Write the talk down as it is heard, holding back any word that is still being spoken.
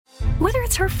Whether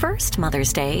it's her first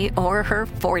Mother's Day or her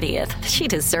 40th, she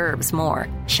deserves more.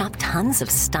 Shop tons of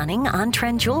stunning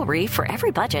on-trend jewelry for every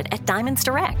budget at Diamonds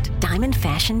Direct. Diamond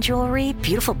fashion jewelry,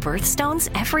 beautiful birthstones,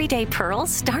 everyday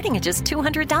pearls starting at just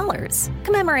 $200.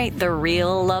 Commemorate the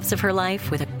real loves of her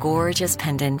life with a gorgeous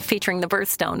pendant featuring the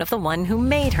birthstone of the one who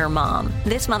made her mom.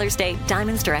 This Mother's Day,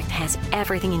 Diamonds Direct has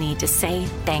everything you need to say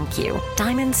thank you.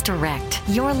 Diamonds Direct.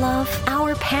 Your love,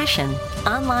 our passion.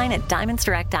 Online at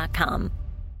diamondsdirect.com.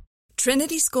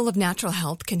 Trinity School of Natural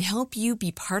Health can help you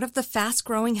be part of the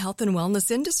fast-growing health and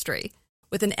wellness industry.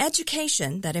 With an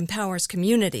education that empowers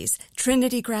communities,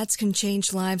 Trinity grads can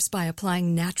change lives by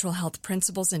applying natural health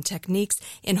principles and techniques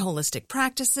in holistic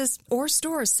practices or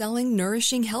stores selling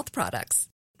nourishing health products.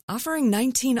 Offering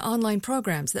 19 online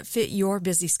programs that fit your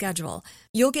busy schedule,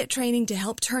 you'll get training to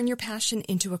help turn your passion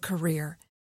into a career.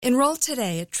 Enroll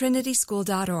today at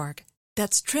trinityschool.org.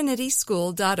 That's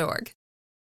trinityschool.org.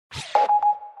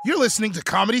 You're listening to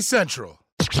Comedy Central.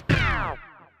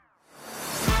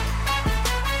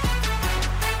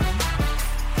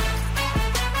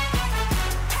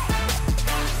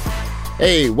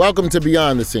 Hey, welcome to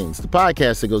Beyond the Scenes, the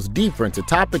podcast that goes deeper into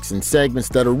topics and segments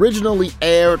that originally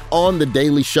aired on The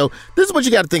Daily Show. This is what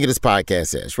you got to think of this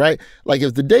podcast as, right? Like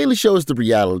if The Daily Show is the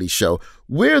reality show,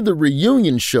 we're the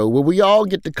reunion show where we all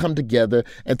get to come together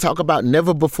and talk about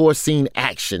never-before-seen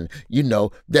action, you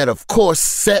know, that of course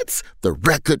sets the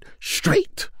record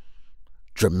straight.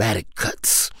 Dramatic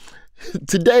cuts.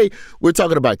 Today, we're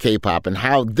talking about K-pop and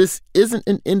how this isn't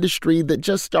an industry that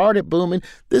just started booming.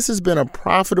 This has been a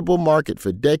profitable market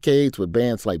for decades with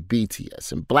bands like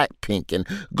BTS and Blackpink and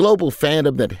global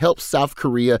fandom that helps South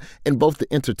Korea in both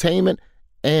the entertainment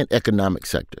and economic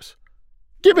sectors.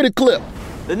 Give it a clip.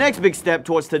 The next big step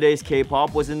towards today's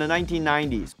K-pop was in the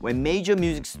 1990s, when major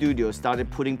music studios started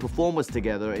putting performers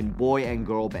together in boy and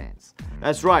girl bands.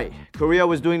 That's right, Korea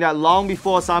was doing that long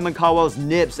before Simon Cowell's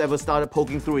nips ever started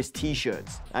poking through his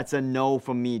t-shirts. That's a no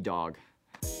from me, dog.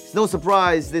 It's no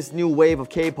surprise this new wave of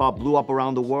K-pop blew up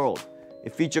around the world.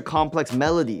 It featured complex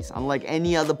melodies, unlike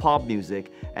any other pop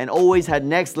music, and always had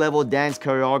next-level dance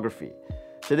choreography.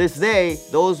 To this day,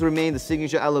 those remain the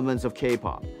signature elements of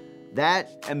K-pop.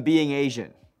 That and being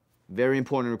Asian. Very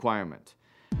important requirement.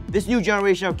 This new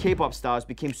generation of K-pop stars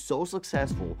became so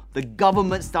successful, the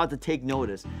government started to take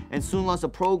notice and soon launched a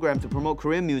program to promote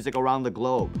Korean music around the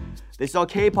globe. They saw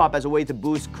K-pop as a way to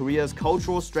boost Korea's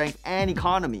cultural strength and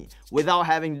economy without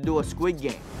having to do a Squid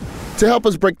Game. To help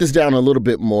us break this down a little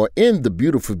bit more, in the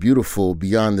beautiful, beautiful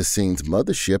Beyond the Scenes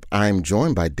mothership, I'm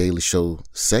joined by Daily Show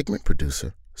segment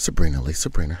producer, Sabrina Lee.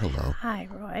 Sabrina, hello. Hi,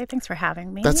 Roy. Thanks for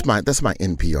having me. That's my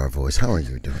NPR voice. How are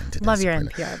you doing today, Love Sabrina?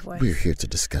 your NPR voice. We're here to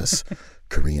discuss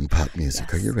Korean pop music.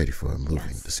 Yes. Are you ready for a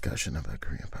moving discussion about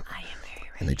Korean pop? I am very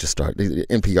ready. And they just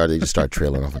start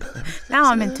trailing off.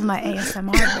 Now I'm into my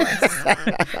ASMR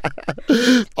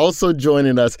voice. Also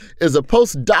joining us is a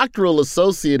postdoctoral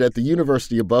associate at the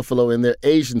University of Buffalo in their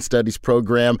Asian Studies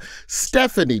program.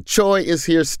 Stephanie Choi is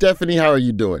here. Stephanie, how are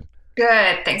you doing?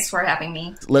 Good. Thanks for having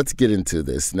me. Let's get into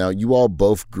this. Now, you all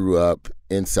both grew up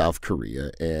in South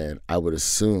Korea, and I would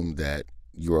assume that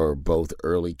you're both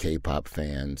early K-pop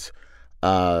fans.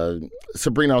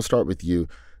 Sabrina, I'll start with you.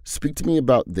 Speak to me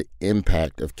about the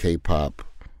impact of K-pop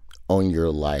on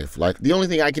your life. Like, the only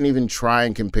thing I can even try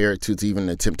and compare it to even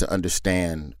attempt to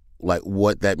understand like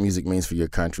what that music means for your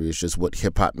country is just what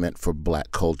hip-hop meant for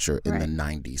Black culture in the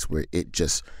 90s, where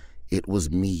it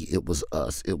was me, it was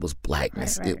us, it was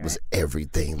blackness, it was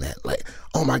everything that like,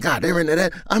 oh my God, they're into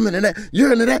that, I'm into that,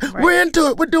 you're into that, we're into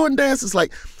it, we're doing dances.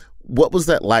 Like, what was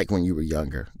that like when you were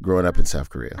younger, growing up in South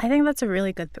Korea? I think that's a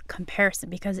really good comparison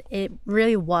because it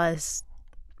really was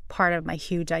part of my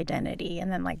huge identity. And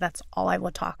then like that's all I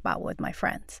would talk about with my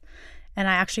friends. And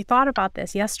I actually thought about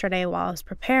this yesterday while I was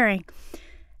preparing.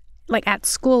 Like at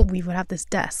school, we would have this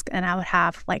desk and I would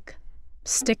have like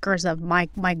stickers of my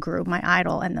group, my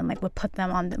idol, and then like would put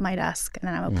them on my desk, and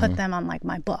then I would put them on like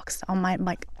my books, on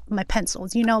my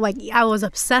pencils, you know, like I was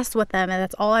obsessed with them and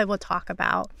that's all I would talk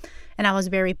about. And I was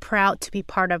very proud to be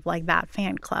part of like that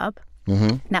fan club.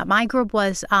 Now my group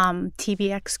was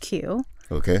TVXQ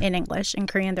in English. In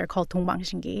Korean they're called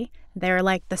동방신기. They're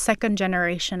like the second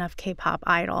generation of K-pop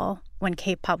idol when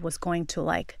K-pop was going to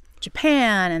like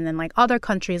Japan and then like other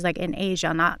countries like in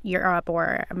Asia, not Europe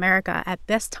or America at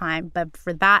this time. But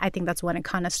for that, I think that's when it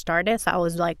kind of started. So I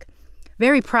was like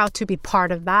very proud to be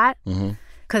part of that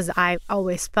because I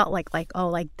always felt like, oh,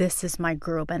 like this is my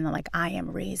group and then like I am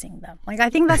raising them. Like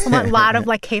I think that's what a lot of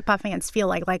like K-pop fans feel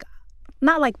like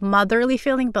not like motherly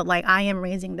feeling, but like I am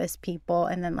raising this people,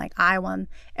 and then like I want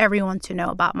everyone to know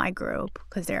about my group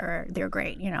because they're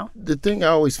great, you know. The thing I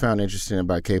always found interesting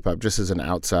about K-pop, just as an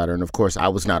outsider, and of course I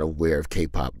was not aware of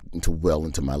K-pop until well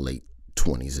into my late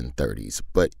 20s and 30s,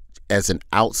 but as an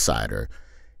outsider,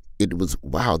 it was,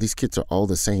 wow, these kids are all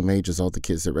the same age as all the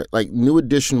kids that like New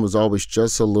Edition was always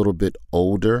just a little bit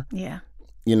older. Yeah.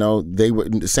 You know, they were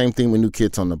the same thing with New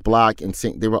Kids on the Block and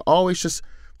they were always just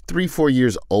 3-4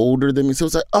 years older than me. So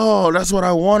it's like, oh, that's what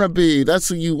I want to be. That's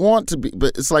who you want to be.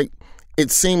 But it's like, it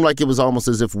seemed like it was almost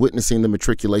as if witnessing the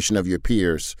matriculation of your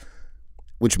peers,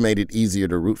 which made it easier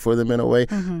to root for them in a way.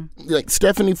 Mm-hmm. Like,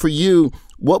 Stephanie, for you,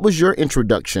 what was your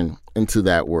introduction into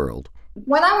that world?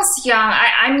 When I was young,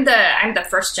 I'm the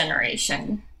first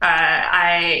generation.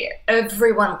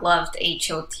 Everyone loved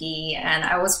HOT, and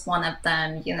I was one of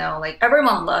them. You know, like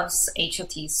everyone loves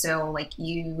HOT, so like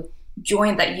you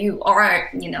join that, you are,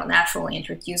 you know, naturally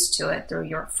introduced to it through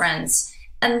your friends.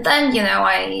 And then, you know,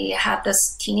 I had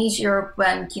this teenage year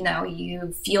when, you know,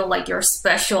 you feel like you're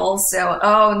special. So,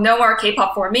 oh, no more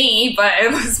K-pop for me, but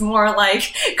it was more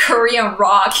like Korean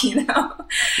rock, you know.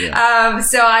 Yeah.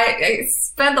 So I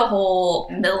spent the whole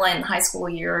middle and high school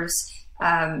years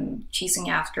chasing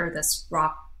after this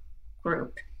rock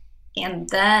group. And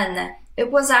then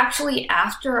it was actually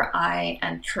after I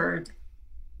entered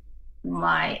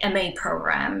my MA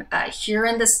program here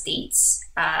in the States.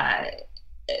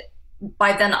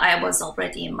 By then I was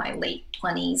already in my late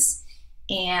 20s,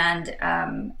 and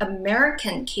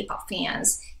American K-pop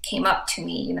fans came up to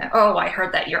me, you know, oh, I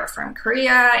heard that you're from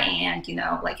Korea, and, you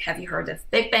know, like, have you heard of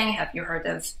Big Bang? Have you heard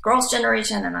of Girls'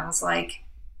 Generation? And I was like,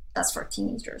 that's for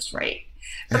teenagers, right?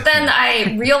 But then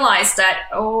I realized that,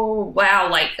 oh, wow,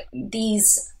 like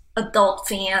these adult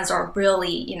fans are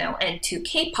really, you know, into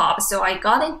K-pop. So I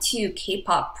got into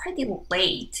K-pop pretty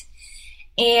late.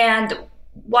 And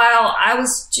while I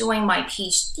was doing my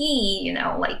PhD, you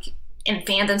know, like in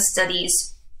fandom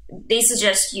studies, they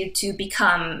suggest you to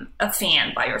become a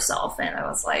fan by yourself. And I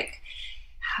was like,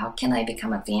 how can I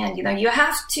become a fan? You know, you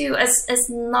have to, it's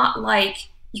not like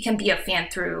you can be a fan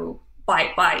through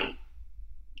by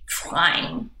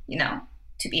trying, you know,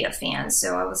 to be a fan.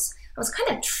 So I was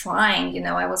kind of trying, you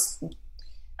know, I was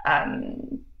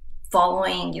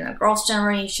following, you know, Girls'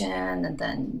 Generation, and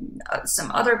then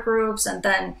some other groups, and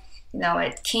then, you know,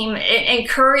 it came in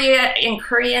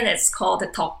Korean it's called the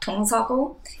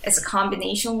덕통사고. It's a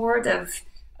combination word of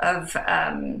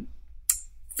fan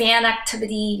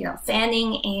activity, you know,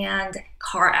 fanning and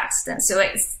car accident. So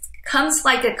it comes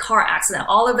like a car accident.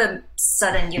 All of a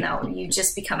sudden, you know, you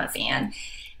just become a fan.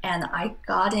 And I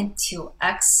got into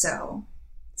EXO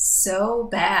so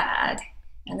bad,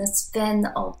 and it's been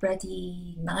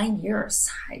already 9 years,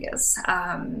 I guess.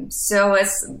 So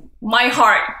it's my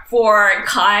heart for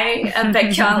Kai and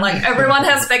Baekhyun. Like everyone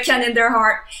has Baekhyun in their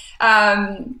heart.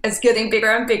 It's getting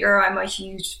bigger and bigger. I'm a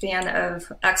huge fan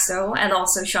of EXO and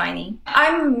also SHINee.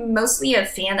 I'm mostly a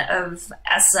fan of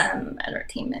SM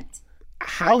entertainment.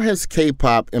 How has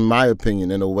K-pop, in my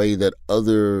opinion, in a way that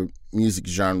other music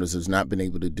genres has not been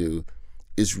able to do,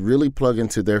 is really plug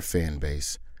into their fan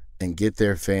base and get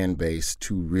their fan base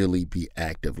to really be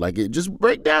active? Like, it just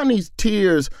break down these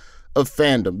tiers of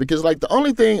fandom, because like the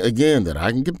only thing, again, that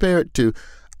I can compare it to,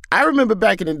 I remember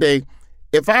back in the day,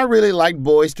 if I really liked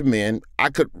Boyz II Men, I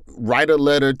could write a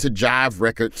letter to Jive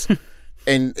Records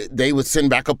and they would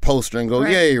send back a poster and go,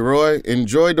 Yay, Roy,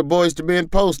 enjoyed the Boyz II Men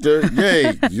poster.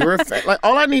 Yay, you're a fan. Like,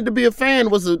 all I need to be a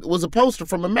fan was a poster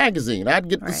from a magazine. I'd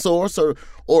get the source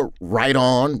or Right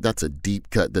On. That's a deep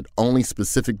cut that only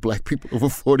specific black people over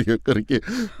 40 are going to get.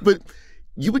 But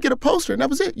you would get a poster and that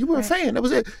was it. You were a fan. That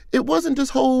was it. It wasn't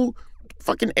this whole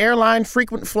fucking airline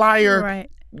frequent flyer,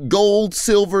 gold,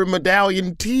 silver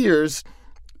medallion tiers.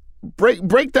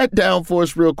 Break that down for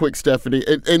us real quick, Stephanie,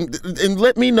 and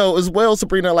let me know as well,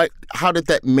 Sabrina, like, how did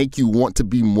that make you want to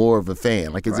be more of a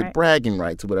fan? Like, is it bragging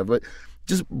rights or whatever? But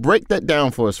just break that down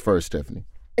for us first, Stephanie.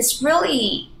 It's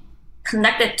really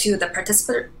connected to the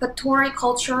participatory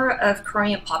culture of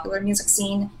Korean popular music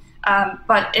scene.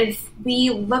 But if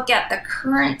we look at the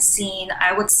current scene,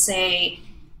 I would say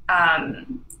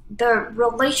the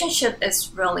relationship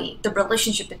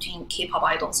between K-pop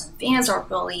idols and fans are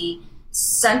really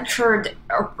centered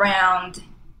around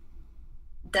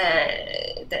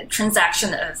the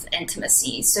transaction of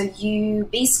intimacy. So you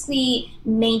basically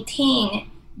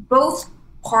maintain, both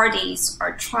parties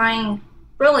are trying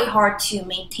really hard to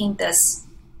maintain this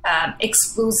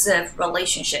exclusive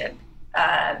relationship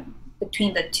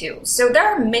between the two. So there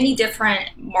are many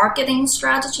different marketing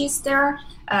strategies there.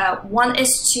 One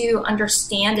is to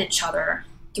understand each other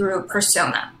through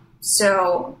persona.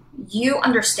 So you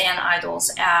understand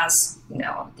idols as,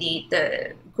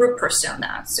 the group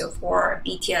persona. So for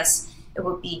BTS, it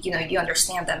would be, you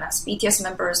understand them as BTS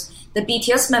members. The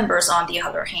BTS members, on the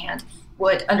other hand,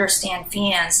 would understand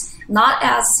fans not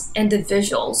as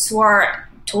individuals who are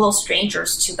total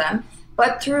strangers to them,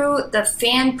 but through the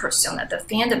fan persona, the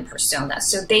fandom persona.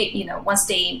 So they, once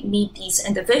they meet these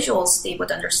individuals, they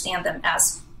would understand them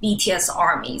as BTS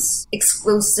armies,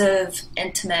 exclusive,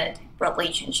 intimate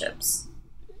relationships.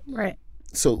 Right.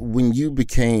 So when you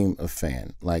became a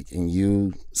fan, and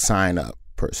you sign up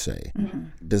per se,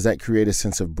 does that create a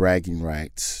sense of bragging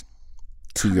rights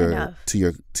to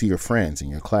your friends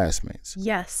and your classmates?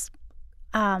 Yes.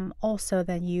 Also,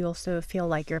 then you also feel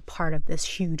like you're part of this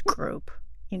huge group,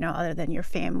 other than your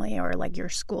family or like your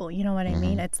school. You know what I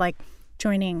mean? It's like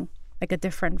joining like a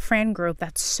different friend group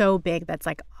that's so big that's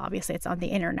like, obviously it's on the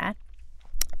internet.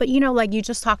 But like you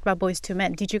just talked about Boyz II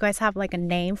Men. Did you guys have like a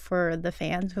name for the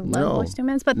fans who love Boyz II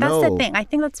Men? But that's the thing. I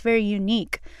think that's very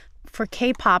unique for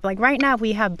K-pop. Like right now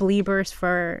we have Beliebers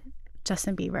for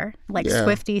Justin Bieber,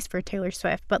 Swifties for Taylor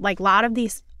Swift. But like a lot of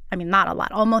these, not a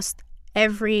lot, almost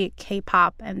every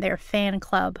K-pop and their fan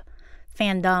club,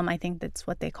 fandom, I think that's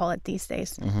what they call it these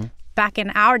days. Back in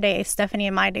our days, Stephanie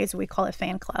and my days, we call it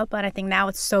fan club. But I think now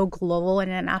it's so global and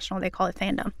international, they call it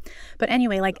fandom. But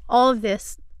anyway, like all of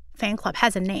this fan club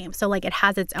has a name. So like it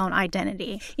has its own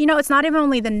identity. It's not even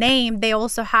only the name, they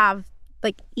also have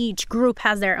like each group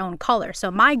has their own color.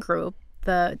 So my group,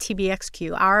 the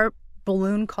TBXQ, our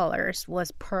balloon colors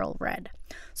was pearl red.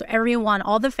 So everyone,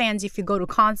 all the fans, if you go to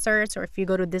concerts or if you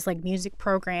go to this like music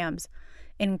programs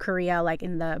in Korea, like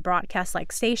in the broadcast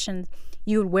like stations,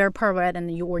 you would wear pearl red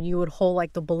and you would hold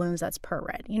like the balloons that's pearl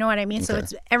red. You know what I mean? Okay.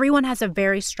 So everyone has a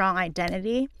very strong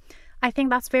identity. I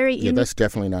think that's very unique. Yeah, that's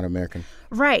definitely not American.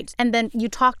 Right. And then you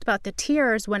talked about the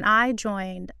tiers. When I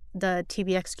joined the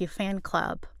TBXQ fan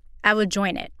club, I would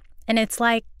join it. And it's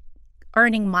like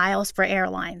earning miles for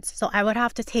airlines. So I would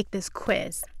have to take this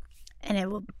quiz.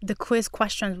 And the quiz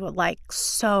questions were like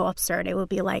so absurd. It would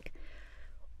be like,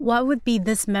 what would be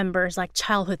this member's like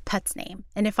childhood pet's name?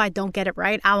 And if I don't get it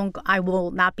right, I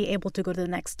will not be able to go to the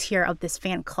next tier of this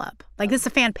fan club. Like this is a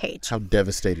fan page. How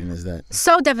devastating is that?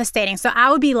 So devastating. So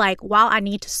I would be like, while I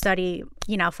need to study,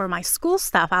 for my school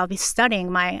stuff, I'll be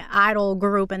studying my idol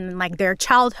group and like their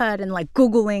childhood and like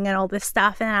Googling and all this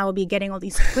stuff. And I will be getting all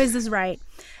these quizzes right.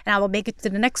 And I will make it to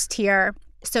the next tier.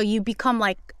 So you become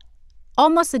like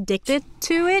almost addicted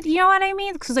to it. You know what I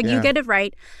mean? Because you get it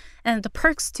right. And the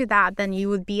perks to that, then you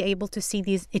would be able to see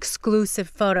these exclusive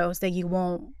photos that you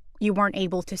weren't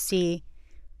able to see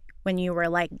when you were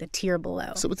like the tier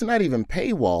below. So it's not even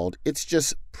paywalled. It's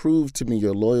just prove to me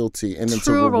your loyalty, and it's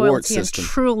a true reward loyalty system. And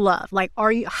true love. Like,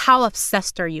 how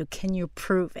obsessed are you? Can you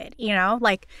prove it?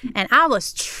 And I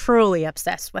was truly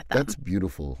obsessed with them. That's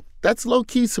beautiful. That's low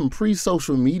key some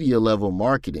pre-social media level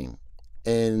marketing,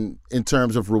 and in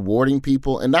terms of rewarding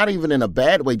people, and not even in a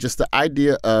bad way. Just the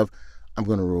idea of, I'm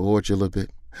going to reward you a little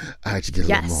bit. I had to get a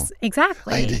little more. Yes,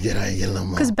 exactly. I had to get a little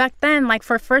more. Because back then, like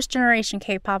for first generation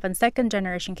K-pop and second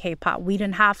generation K-pop, we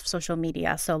didn't have social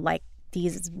media. So like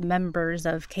these members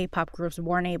of K-pop groups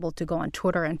weren't able to go on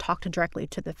Twitter and talk directly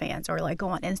to the fans, or like go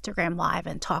on Instagram Live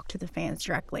and talk to the fans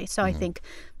directly. So I think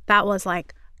that was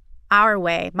like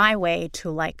my way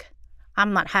to like,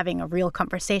 I'm not having a real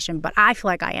conversation, but I feel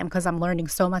like I am because I'm learning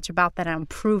so much about that. And I'm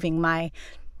proving my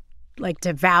like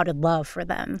devoted love for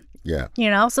them. Yeah.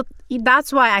 So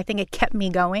that's why I think it kept me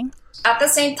going. At the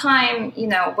same time,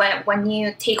 when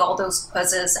you take all those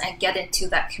quizzes and get into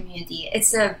that community,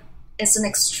 it's an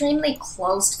extremely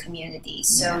closed community.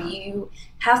 So you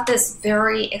have this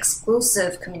very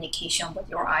exclusive communication with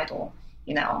your idol.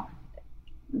 You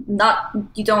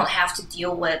don't have to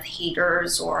deal with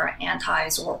haters or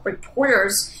antis or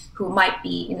reporters who might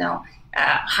be,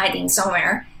 hiding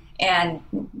somewhere and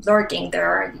lurking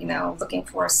there, looking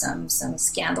for some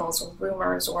scandals or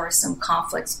rumors or some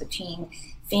conflicts between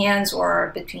fans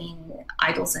or between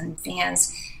idols and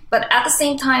fans. But at the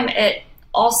same time, it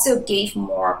also gave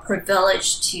more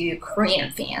privilege to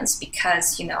Korean fans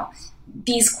because,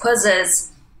 these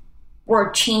quizzes were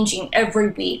changing every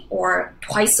week or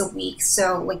twice a week.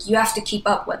 So like you have to keep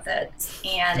up with it.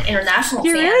 And international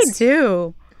fans really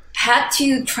do. Had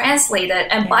to translate it.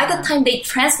 And by the time they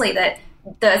translate it,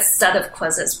 the set of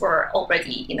quizzes were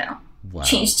already,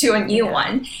 changed to a new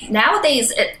one.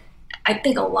 Nowadays, I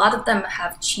think a lot of them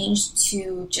have changed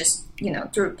to just,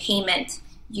 through payment,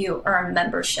 you earn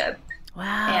membership.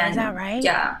 Wow, and is that right?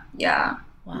 Yeah.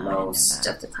 Wow, most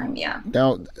of the time, yeah.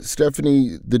 Now,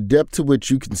 Stephanie, the depth to which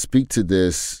you can speak to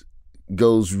this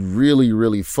goes really,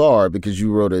 really far because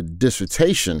you wrote a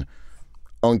dissertation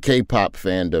on K-pop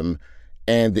fandom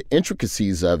and the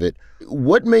intricacies of it.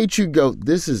 What made you go,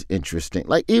 this is interesting?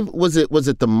 Like, was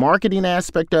it the marketing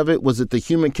aspect of it? Was it the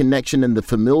human connection and the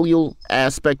familial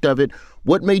aspect of it?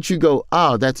 What made you go,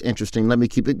 oh, that's interesting, let me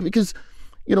keep it? Because,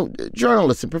 you know,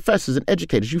 journalists and professors and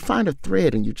educators, you find a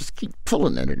thread and you just keep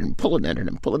pulling at it and pulling at it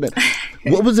and pulling at it.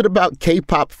 What was it about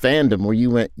K-pop fandom where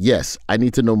you went, yes, I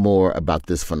need to know more about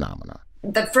this phenomenon?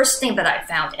 The first thing that I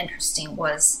found interesting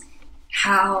was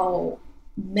how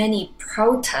many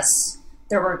protests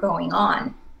there were going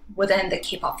on within the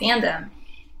K-pop fandom.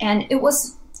 And it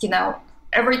was, you know,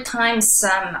 every time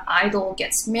some idol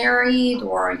gets married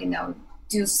or, you know,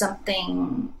 do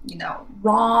something, you know,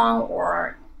 wrong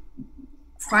or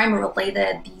crime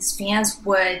related, these fans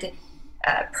would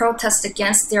protest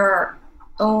against their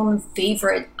own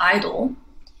favorite idol.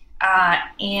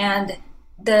 And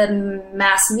the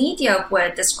mass media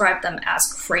would describe them as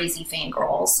crazy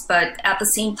fangirls. But at the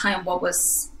same time, what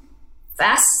was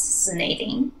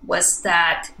fascinating was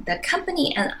that the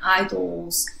company and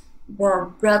idols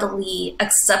were readily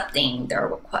accepting their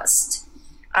request.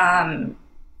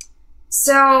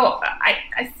 So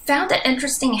I found it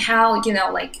interesting how, you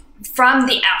know, like from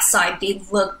the outside, they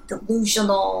look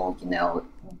delusional, you know,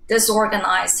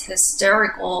 disorganized,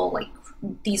 hysterical, like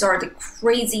these are the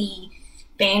crazy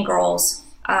fangirls.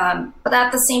 But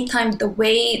at the same time, the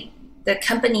way the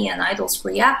company and idols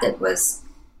reacted was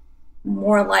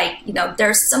more like, you know,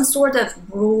 there's some sort of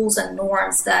rules and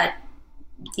norms that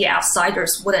the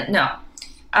outsiders wouldn't know.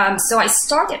 So I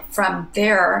started from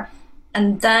there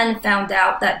and then found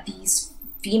out that these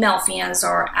female fans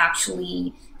are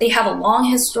actually, they have a long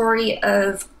history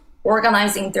of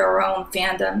organizing their own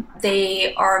fandom.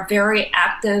 They are very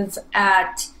active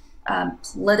at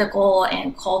political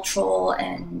and cultural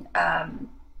and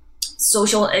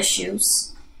social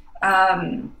issues.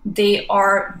 They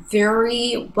are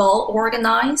very well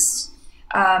organized.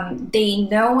 They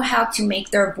know how to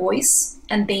make their voice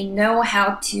and they know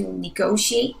how to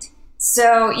negotiate.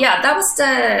 So yeah, that was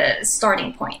the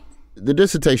starting point. The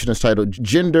dissertation is titled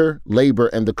Gender, Labor,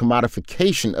 and the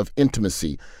Commodification of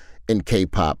Intimacy in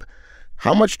K-Pop.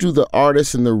 How much do the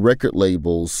artists and the record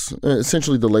labels,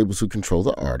 essentially the labels who control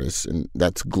the artists, and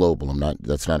that's global,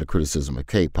 that's not a criticism of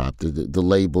K-pop, the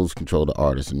labels control the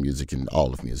artists and music and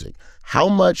all of music. How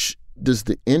much does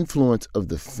the influence of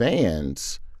the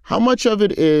fans, how much of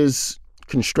it is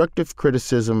constructive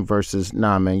criticism versus,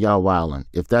 nah, man, y'all wildin'.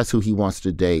 If that's who he wants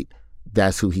to date,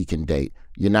 that's who he can date.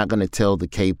 You're not going to tell the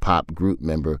K-pop group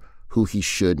member who he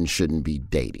should and shouldn't be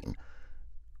dating.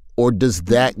 Or does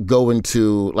that go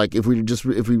into, like, if we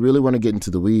really want to get into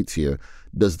the weeds here,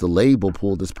 does the label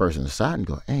pull this person aside and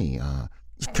go, hey,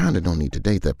 you kind of don't need to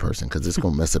date that person because it's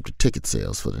going to mess up the ticket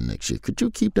sales for the next year. Could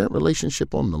you keep that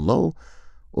relationship on the low?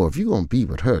 Or if you're going to be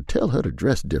with her, tell her to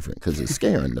dress different because it's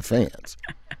scaring the fans.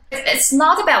 It's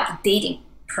not about dating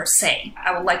per se.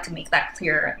 I would like to make that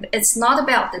clear. It's not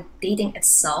about the dating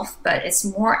itself, but it's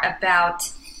more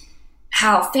about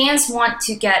how fans want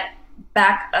to get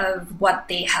back of what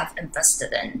they have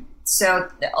invested in. So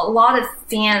a lot of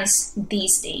fans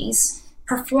these days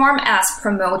perform as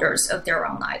promoters of their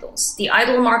own idols. The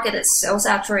idol market is so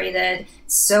saturated,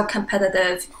 so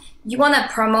competitive. You want to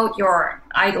promote your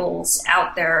idols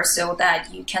out there so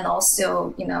that you can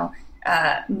also, you know,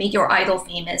 make your idol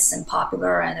famous and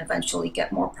popular and eventually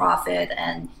get more profit,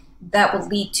 and that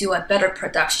would lead to a better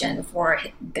production for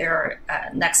their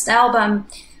next album.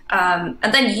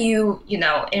 And then you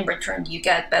know, in return, you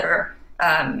get better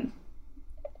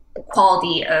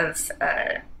quality of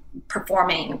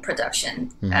performing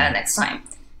production next time.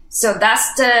 So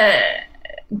that's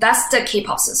the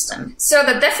K-pop system. So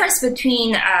the difference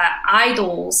between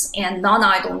idols and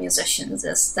non-idol musicians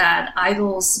is that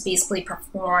idols basically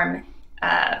perform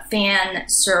fan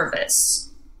service.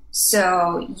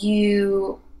 So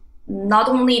you not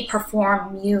only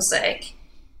perform music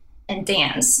and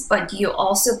dance, but you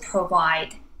also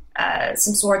provide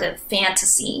some sort of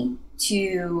fantasy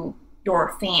to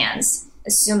your fans,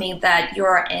 assuming that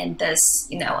you're in this,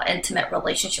 you know, intimate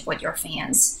relationship with your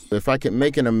fans. If I could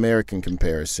make an American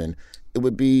comparison, it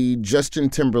would be Justin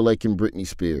Timberlake and Britney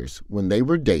Spears. When they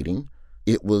were dating,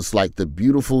 it was like the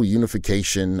beautiful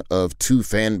unification of two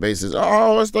fan bases.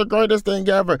 Oh, it's the greatest thing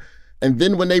ever. And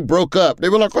then when they broke up, they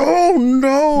were like, oh,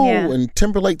 no. Yeah. And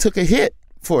Timberlake took a hit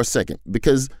for a second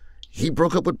because he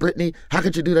broke up with Britney. How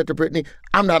could you do that to Britney?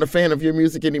 I'm not a fan of your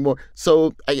music anymore.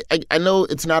 So I know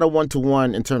it's not a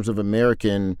one-to-one in terms of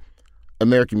American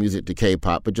music to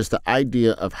K-pop, but just the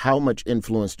idea of how much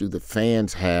influence do the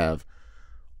fans have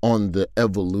on the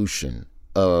evolution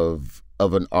of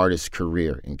an artist's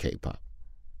career in K-pop?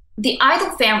 the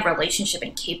idol-fan relationship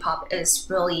in K-pop is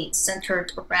really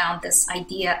centered around this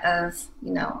idea of,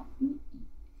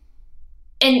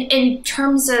 in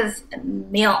terms of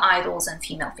male idols and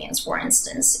female fans, for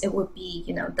instance, it would be,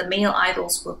 the male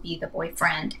idols would be the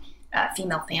boyfriend,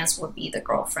 female fans would be the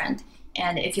girlfriend.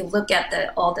 And if you look at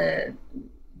all the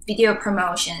video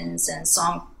promotions and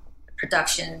song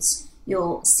productions,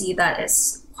 you'll see that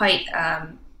it's quite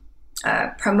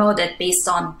promoted based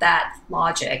on that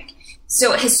logic.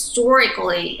 So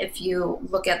historically, if you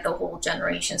look at the whole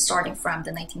generation starting from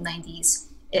the 1990s,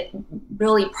 it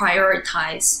really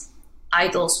prioritized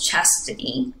idols'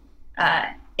 chastity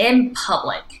in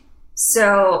public.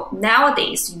 So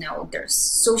nowadays,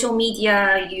 there's social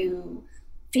media,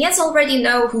 fans already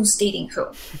know who's dating who.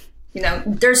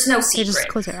 There's no secret. They just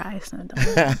close their eyes.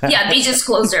 Yeah, they just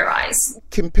close their eyes.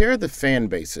 Compare the fan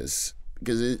bases,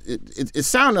 because it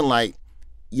sounded like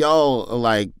y'all are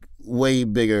like way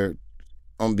bigger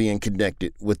on being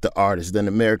connected with the artists than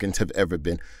Americans have ever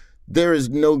been. There is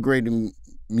no greater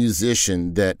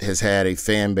musician that has had a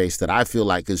fan base that I feel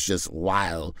like is just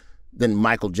wild than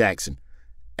Michael Jackson.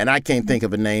 And I can't think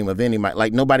of a name of anybody.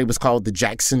 Like, nobody was called the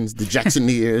Jacksons, the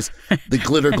Jacksoneers, the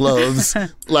Glitter Gloves.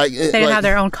 Like, they didn't have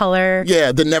their own color.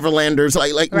 Yeah, the Neverlanders.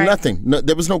 Like right. Nothing. No,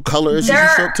 there was no colors. You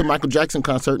show up to Michael Jackson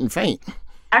concert and faint.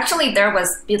 Actually, there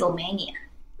was Beatlemania.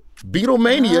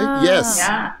 Beatlemania, yes.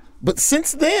 Yeah. But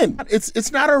since then,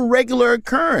 it's not a regular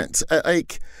occurrence.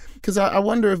 Because I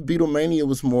wonder if Beatlemania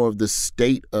was more of the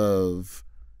state of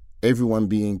everyone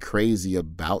being crazy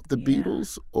about the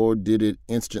Beatles, or did it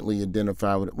instantly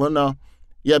identify with it? Well, no.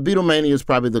 Yeah, Beatlemania is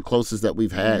probably the closest that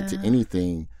we've had to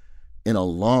anything in a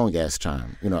long-ass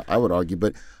time, I would argue.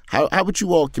 But how would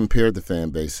you all compare the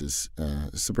fan bases?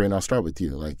 Sabrina, I'll start with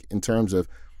you. Like, in terms of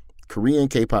Korean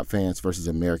K-pop fans versus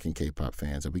American K-pop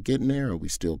fans, are we getting there, or are we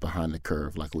still behind the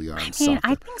curve like we are in soccer?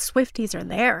 I think Swifties are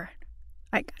there.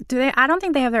 Like, I don't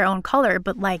think they have their own color,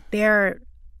 but like they're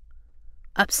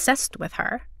obsessed with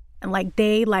her. And like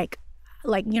they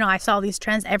I saw these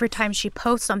trends. Every time she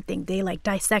posts something, they like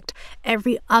dissect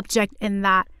every object in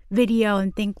that video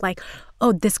and think like,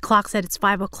 oh, this clock said it's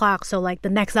 5 o'clock, so like the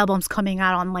next album's coming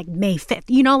out on like May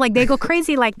 5th. Like they go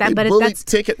crazy like that. But that's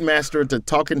Ticketmaster to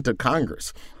talking to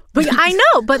Congress. But I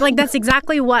know, but like that's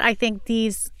exactly what I think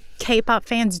these K-pop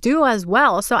fans do as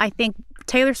well. So I think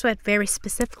Taylor Swift, very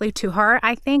specifically to her,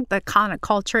 I think the kind of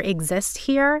culture exists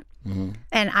here. Mm-hmm.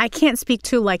 And I can't speak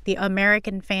to like the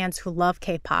American fans who love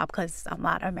K-pop, because I'm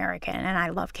not American, and I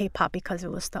love K-pop because it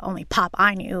was the only pop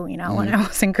I knew, when I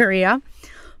was in Korea.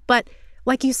 But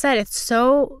like you said,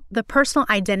 the personal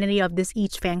identity of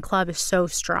each fan club is so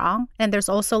strong. And there's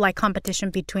also like competition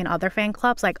between other fan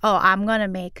clubs. Like, oh, I'm going to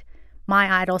make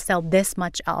my idol sell this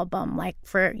much album. Like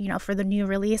for the new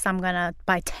release, I'm going to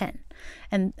buy 10.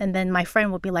 And then my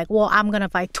friend would be like, well, I'm going to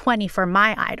buy 20 for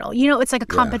my idol. It's like a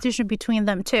competition between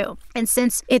them too. And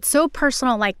since it's so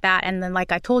personal like that, and then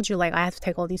like I told you, like I have to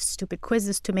take all these stupid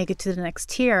quizzes to make it to the next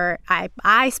tier,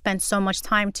 I spend so much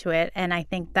time to it. And I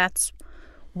think that's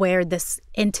where this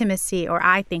intimacy, or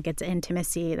I think it's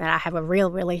intimacy, that I have a real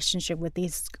relationship with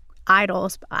these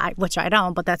idols, which I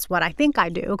don't, but that's what I think I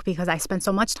do because I spend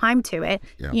so much time to it.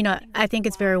 Yeah. I think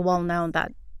it's very well known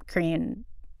that Korean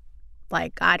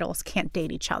like idols can't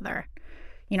date each other.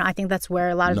 I think that's where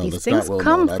a lot of these things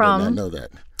come from. I did not know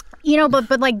that.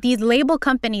 But like these label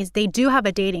companies, they do have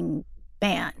a dating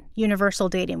ban, universal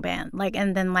dating ban. Like,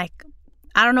 and then like,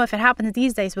 I don't know if it happens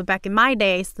these days, but back in my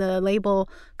days, the label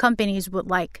companies would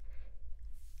like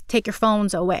take your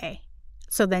phones away,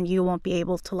 so then you won't be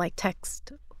able to like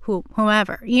text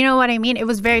whomever. You know what I mean? It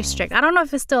was very strict. I don't know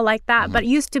if it's still like that, but it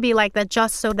used to be like that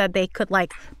just so that they could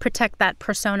like protect that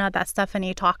persona that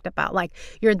Stephanie talked about. Like,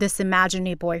 you're this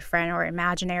imaginary boyfriend or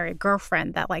imaginary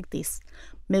girlfriend that like these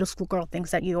middle school girl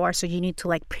thinks that you are, so you need to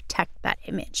like protect that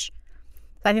image.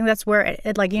 So I think that's where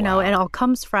it like, it all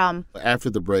comes from. After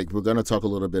the break, we're going to talk a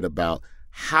little bit about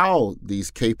how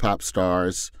these K-pop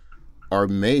stars are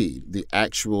made, the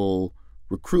actual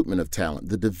recruitment of talent,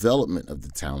 the development of the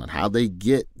talent, how they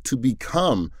get to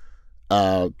become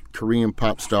Korean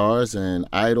pop stars and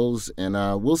idols. And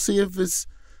we'll see if it's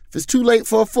too late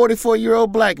for a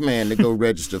 44-year-old black man to go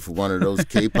register for one of those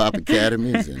K-pop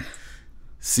academies and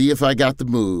see if I got the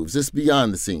moves. It's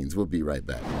Beyond the Scenes. We'll be right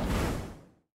back.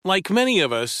 Like many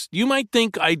of us, you might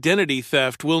think identity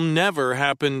theft will never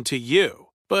happen to you.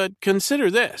 But consider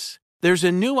this. There's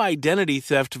a new identity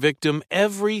theft victim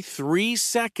every 3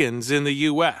 seconds in the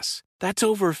U.S. That's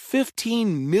over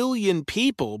 15 million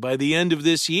people by the end of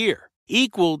this year,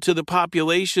 equal to the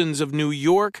populations of New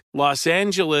York, Los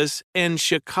Angeles, and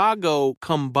Chicago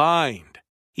combined.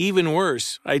 Even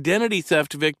worse, identity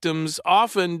theft victims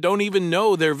often don't even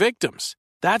know they're victims.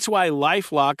 That's why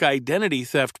LifeLock Identity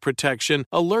Theft Protection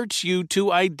alerts you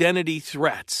to identity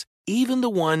threats, even the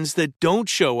ones that don't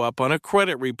show up on a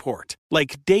credit report,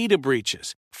 like data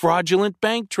breaches, fraudulent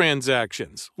bank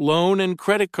transactions, loan and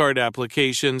credit card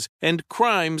applications, and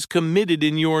crimes committed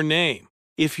in your name.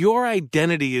 If your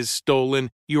identity is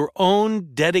stolen, your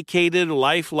own dedicated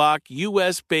LifeLock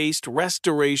U.S.-based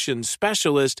restoration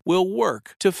specialist will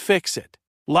work to fix it.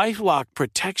 LifeLock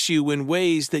protects you in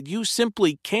ways that you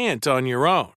simply can't on your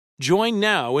own. Join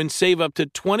now and save up to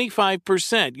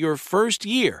 25% your first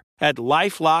year at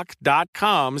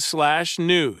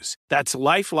LifeLock.com/news. That's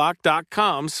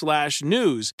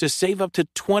LifeLock.com/news to save up to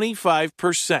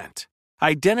 25%.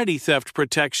 Identity theft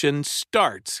protection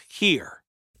starts here.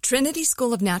 Trinity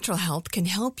School of Natural Health can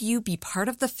help you be part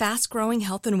of the fast-growing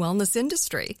health and wellness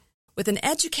industry. With an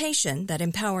education that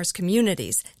empowers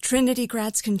communities, Trinity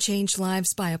grads can change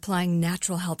lives by applying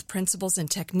natural health principles and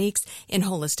techniques in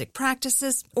holistic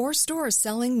practices or stores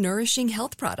selling nourishing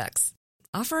health products.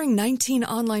 Offering 19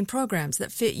 online programs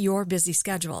that fit your busy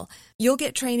schedule, you'll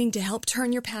get training to help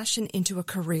turn your passion into a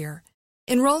career.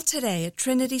 Enroll today at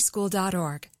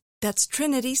trinityschool.org. That's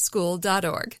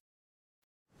trinityschool.org.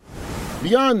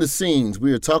 Beyond the scenes,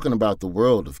 we are talking about the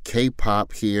world of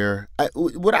K-pop here.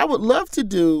 What I would love to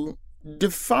do,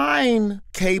 define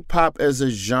K-pop as a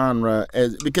genre,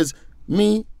 because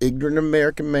me, ignorant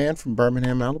American man from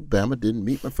Birmingham, Alabama, didn't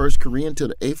meet my first Korean until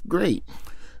the 8th grade,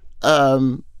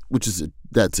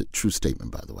 that's a true statement,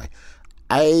 by the way.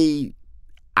 I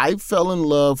fell in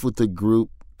love with a group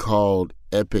called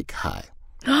Epic High.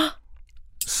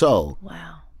 So,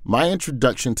 Wow. My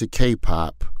introduction to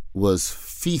K-pop was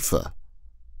FIFA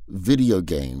video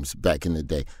games back in the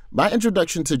day. My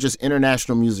introduction to just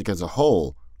international music as a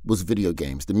whole was video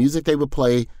games. The music they would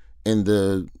play in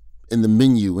the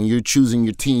menu when you're choosing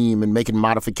your team and making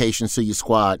modifications to your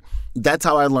squad. That's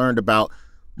how I learned about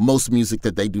most music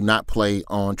that they do not play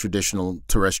on traditional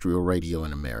terrestrial radio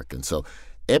in America. And so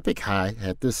Epic High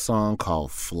had this song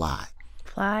called Fly.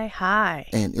 Fly High.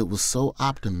 And it was so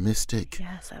optimistic.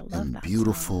 Yes, I love and that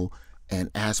beautiful. Song. And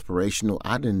aspirational.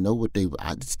 I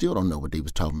still don't know what they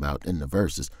was talking about in the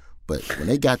verses. But when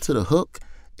they got to the hook,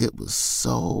 it was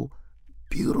so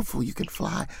beautiful. You can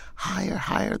fly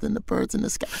higher than the birds in the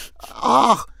sky.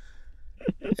 Oh.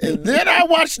 And then I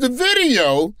watched the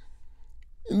video.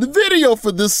 And the video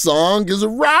for this song is a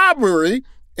robbery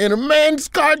and a man's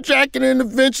carjacking, and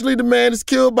eventually the man is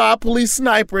killed by a police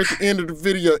sniper at the end of the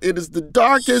video. It is the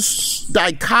darkest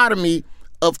dichotomy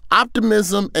of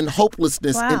optimism and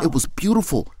hopelessness, wow. And it was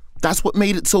beautiful. That's what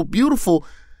made it so beautiful.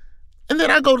 And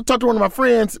then I go to talk to one of my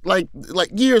friends, like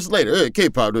years later, hey,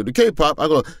 K-pop, dude, the K-pop. I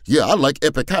go, yeah, I like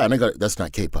Epic High. And I go, that's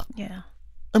not K-pop. Yeah.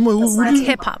 I'm like, that's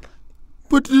hip-hop.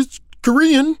 But it's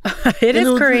Korean. It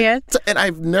is Korean. And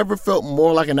I've never felt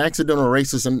more like an accidental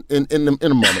racist in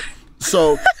a moment.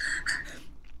 So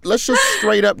let's just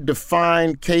straight up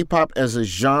define K-pop as a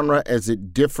genre as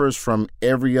it differs from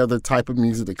every other type of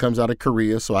music that comes out of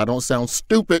Korea, so I don't sound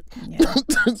stupid. Yeah.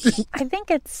 I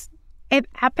think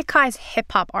Epic High's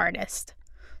hip-hop artist.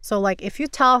 So, like, if you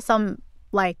tell some,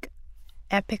 like,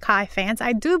 Epic High fans,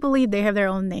 I do believe they have their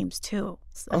own names, too.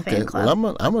 Okay, well, I'm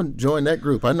gonna join that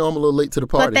group. I know I'm a little late to the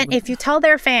party. But then if you tell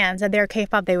their fans that they're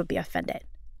K-pop, they would be offended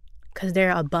because they're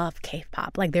above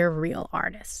K-pop, like they're real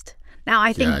artists. Now,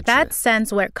 I think that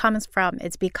sense where it comes from,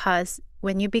 it's because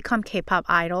when you become K-pop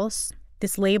idols,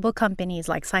 this label companies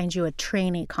like signed you a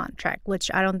trainee contract,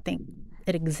 which I don't think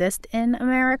it exists in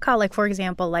America. Like, for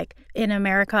example, like in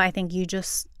America, I think you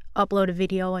just upload a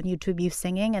video on YouTube, you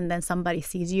singing, and then somebody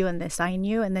sees you and they sign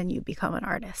you, and then you become an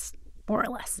artist, more or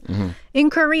less. Mm-hmm.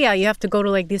 In Korea, you have to go to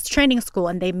like this training school,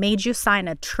 and they made you sign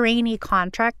a trainee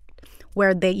contract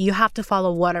where you have to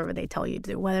follow whatever they tell you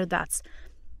to do, whether that's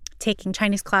taking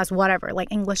Chinese class, whatever,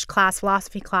 like English class,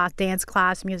 philosophy class, dance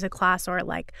class, music class, or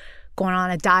like going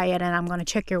on a diet and I'm going to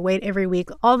check your weight every week.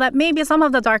 All that, maybe some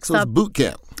of the dark stuff. It's boot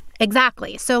camp.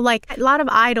 Exactly. So like a lot of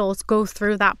idols go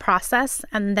through that process,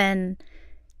 and then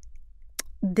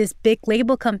these big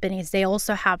label companies, they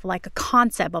also have like a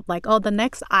concept of like, oh, the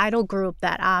next idol group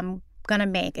that I'm going to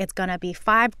make, it's going to be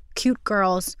 5 cute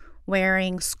girls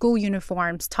wearing school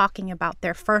uniforms talking about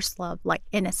their first love, like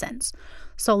innocence.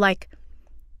 So like,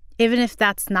 even if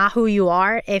that's not who you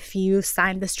are, if you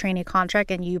signed this trainee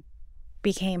contract and you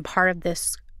became part of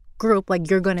this group, like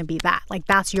you're going to be that. Like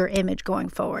that's your image going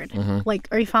forward. Mm-hmm. Like,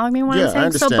 are you following me what I'm saying? I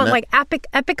understand but that. like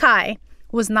Epic High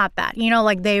was not that. You know,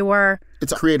 like they were.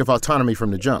 It's creative autonomy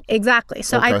from the jump. Exactly.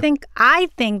 So okay. I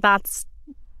think that's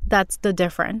the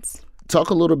difference. Talk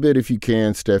a little bit, if you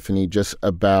can, Stephanie, just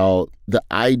about the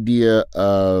idea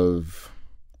of,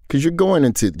 because you're going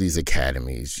into these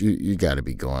academies, you got to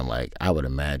be going, like, I would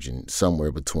imagine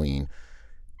somewhere between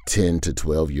 10 to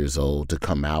 12 years old to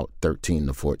come out 13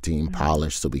 to 14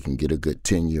 polished, so we can get a good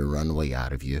 10-year runway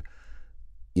out of you,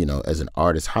 as an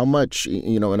artist. How much,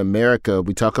 in America,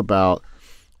 we talk about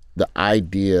the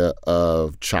idea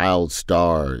of child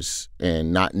stars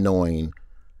and not knowing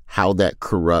how that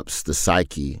corrupts the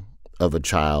psyche of a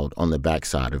child on the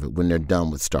backside of it when they're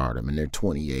done with stardom and they're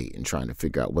 28 and trying to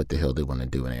figure out what the hell they want to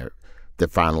do, and they're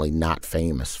finally not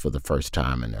famous for the first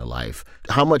time in their life.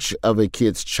 How much of a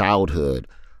kid's childhood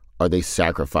are they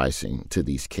sacrificing to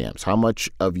these camps? How much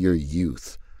of your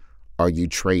youth are you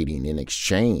trading in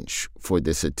exchange for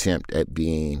this attempt at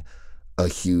being a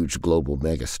huge global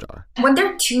megastar? When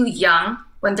they're too young,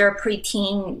 when they're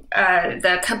preteen,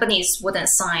 the companies wouldn't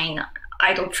sign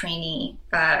idol trainee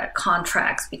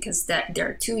contracts because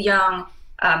they're too young.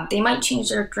 They might change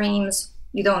their dreams.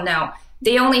 You don't know.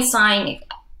 They only sign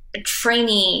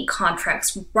trainee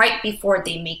contracts right before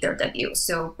they make their debut.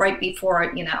 So right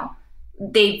before,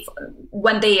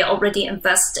 when they already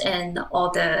invest in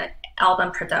all the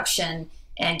album production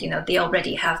and, they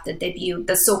already have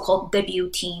the so-called debut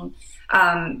team.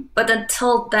 But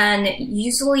until then,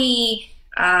 usually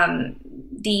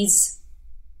these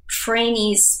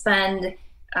trainees spend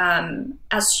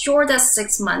as short as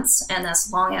 6 months and as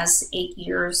long as 8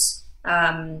 years.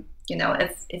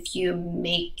 If you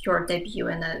make your debut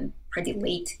in a pretty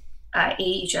late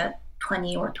age at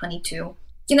 20 or 22.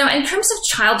 In terms of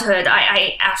childhood,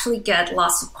 I actually get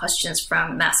lots of questions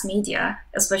from mass media,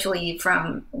 especially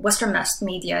from Western mass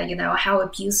media, how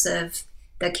abusive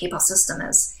the K-pop system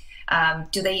is.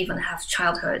 Do they even have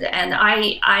childhood? And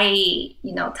I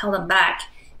tell them back,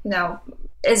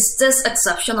 is this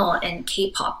exceptional in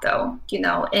K-pop though?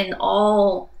 In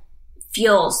all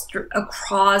fields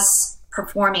across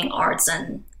performing arts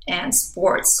and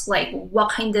sports, like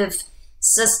what kind of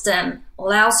system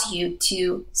allows you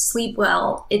to sleep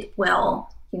well, eat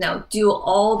well, do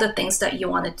all the things that you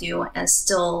want to do and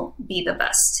still be the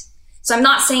best? So I'm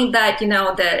not saying that,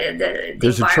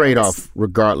 there's a trade-off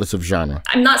regardless of genre.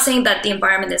 I'm not saying that the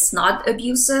environment is not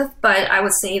abusive, but I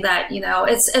would say that,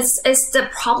 it's the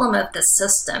problem of the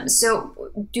system. So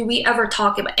do we ever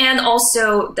talk about, and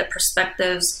also the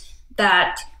perspectives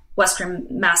that Western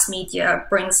mass media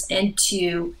brings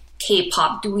into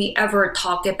K-pop, do we ever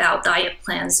talk about diet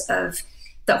plans of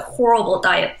the horrible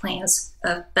diet plans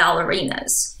of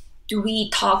ballerinas? Do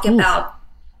we talk about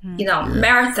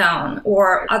marathon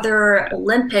or other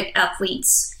Olympic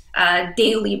athletes'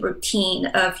 daily routine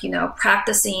of,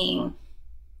 practicing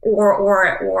or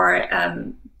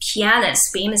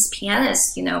famous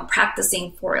pianists,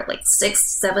 practicing for like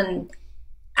 6-7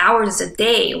 hours a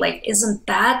day? Like, isn't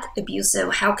that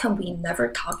abusive? How can we never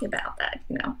talk about that,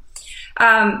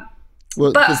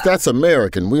 Well, because that's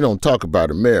American. We don't talk about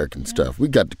American stuff. We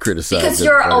got to criticize because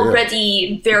you're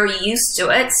already very used to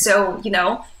it. So,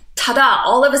 ta-da,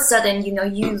 all of a sudden,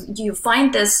 you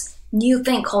find this new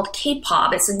thing called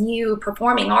K-pop. It's a new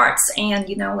performing arts. And,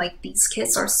 these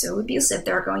kids are so abusive.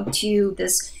 They're going to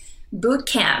this boot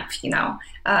camp,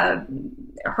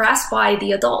 harassed by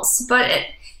the adults. But,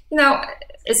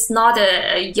 it's not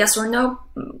a yes or no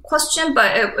question,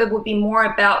 but it would be more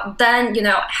about then,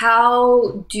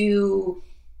 how do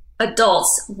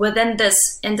adults within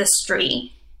this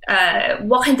industry,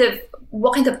 what kind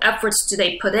of efforts do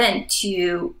they put in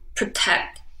to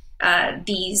protect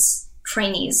these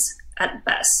trainees at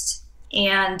best?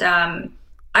 And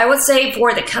I would say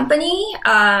for the company,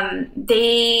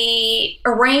 they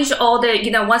arrange all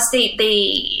the, once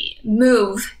they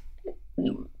move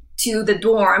to the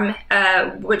dorm,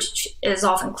 which is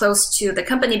often close to the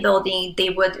company building, they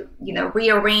would,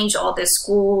 rearrange all the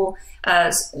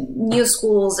new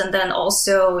schools. And then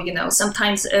also,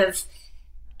 sometimes if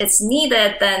it's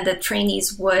needed, then the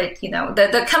trainees would,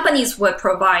 the companies would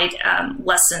provide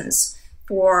lessons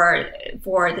for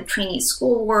the trainee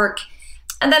schoolwork.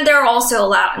 And then they're also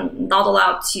not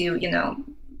allowed to,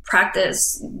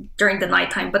 practice during the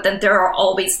nighttime, but then there are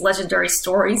always legendary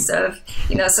stories of,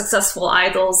 successful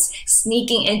idols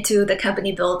sneaking into the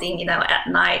company building, at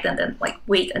night and then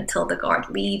wait until the guard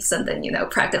leaves and then,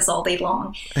 practice all day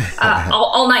long,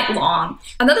 all night long.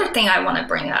 Another thing I want to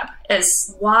bring up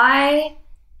is why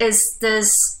is this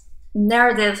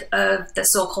narrative of the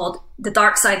so-called the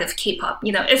dark side of K-pop?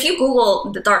 If you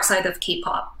Google the dark side of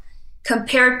K-pop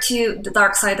compared to the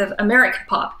dark side of American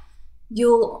pop,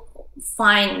 you'll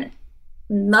find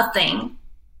nothing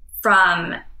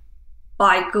by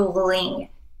Googling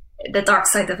the dark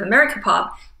side of American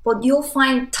pop, but you'll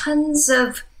find tons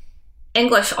of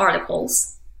English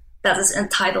articles that is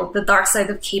entitled The Dark Side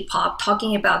of K-pop,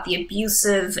 talking about the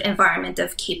abusive environment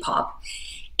of K-pop.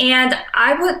 And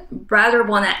I would rather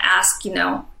want to ask,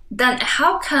 then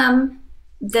how come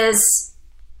this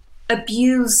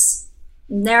abuse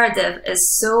narrative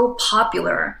is so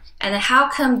popular? And how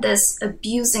come this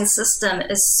abusing system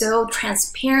is so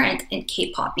transparent in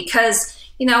K-pop? Because,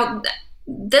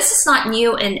 this is not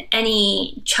new in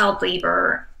any child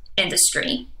labor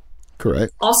industry.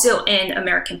 Correct. Also in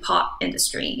American pop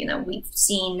industry, we've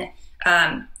seen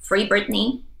Free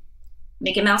Britney,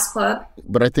 Mickey Mouse Club.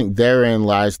 But I think therein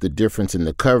lies the difference in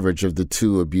the coverage of the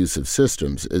two abusive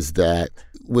systems, is that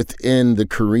within the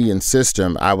Korean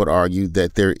system, I would argue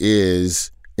that there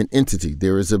is an entity,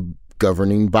 there is a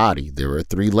governing body, there are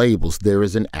 3 labels, there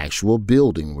is an actual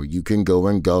building where you can go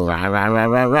and go, rah, rah, rah,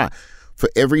 rah, rah. For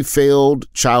every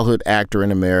failed childhood actor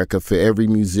in America, for every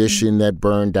musician that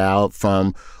burned out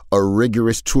from a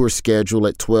rigorous tour schedule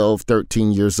at 12,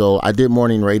 13 years old. I did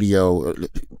morning radio,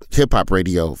 hip-hop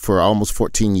radio for almost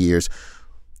 14 years.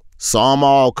 Saw them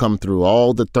all come through,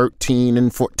 all the 13 and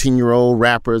 14-year-old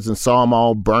rappers, and saw them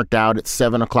all burnt out at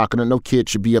 7 o'clock. And no kid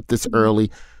should be up this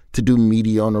early to do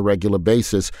media on a regular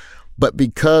basis. But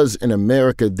because in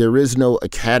America there is no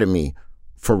academy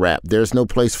for rap, there's no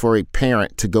place for a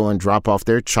parent to go and drop off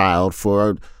their child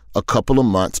for a couple of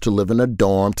months to live in a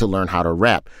dorm to learn how to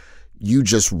rap. You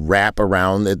just rap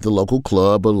around at the local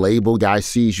club, a label guy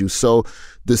sees you. So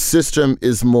the system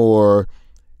is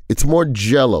it's more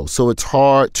jello. So it's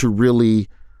hard to really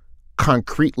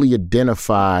concretely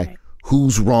identify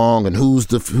who's wrong and who's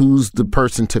the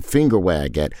person to finger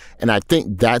wag at. And I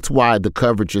think that's why the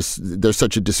coverage there's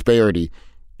such a disparity,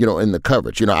 in the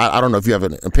coverage. I don't know if you have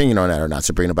an opinion on that or not,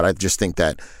 Sabrina, but I just think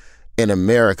that in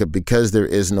America, because there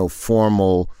is no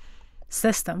formal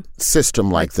system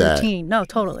like that. Routine. No,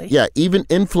 totally. Yeah, even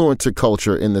influencer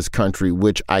culture in this country,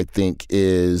 which I think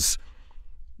is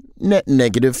net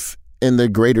negative in the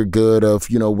greater good of,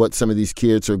 what some of these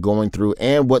kids are going through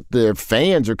and what their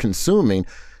fans are consuming,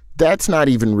 that's not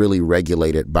even really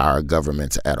regulated by our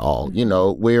governments at all.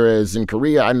 Whereas in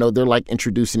Korea, I know they're like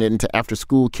introducing it into after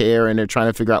school care, and they're trying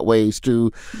to figure out ways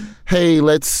to, hey,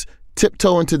 let's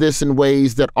tiptoe into this in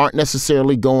ways that aren't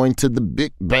necessarily going to the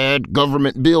big bad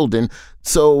government building.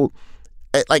 So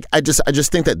I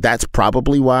just think that that's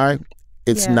probably why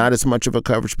it's not as much of a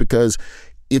coverage, because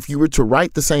if you were to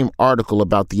write the same article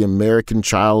about the American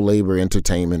child labor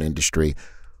entertainment industry,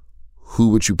 who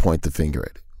would you point the finger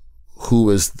at?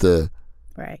 Who is the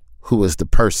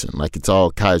person? Like, it's all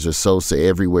Kaiser Soze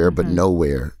everywhere but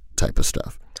nowhere type of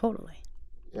stuff. Totally.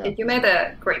 Yeah. You made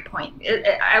a great point.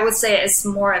 I would say it's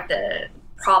more of the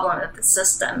problem of the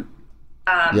system.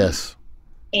 Yes.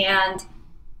 And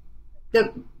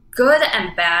the good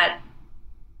and bad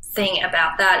thing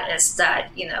about that is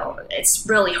that, it's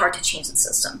really hard to change the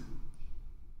system.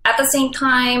 At the same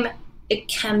time, it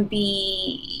can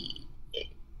be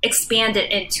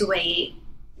expanded into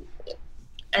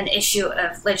an issue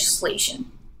of legislation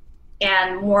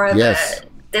and more of a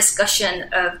discussion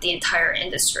of the entire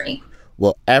industry.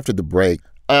 Well, after the break,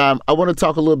 I want to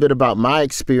talk a little bit about my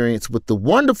experience with the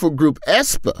wonderful group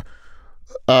aespa,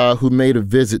 who made a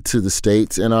visit to the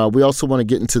States. And we also want to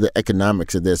get into the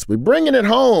economics of this. We're bringing it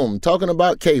home, talking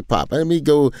about K-pop. Let me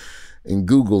go and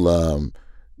Google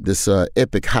this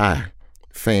Epic High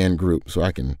fan group so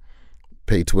I can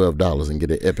pay $12 and get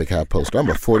an Epic High poster. I'm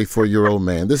a 44-year-old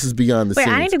man. This is beyond the scenes.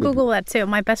 Wait, I need to Google that too.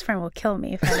 My best friend will kill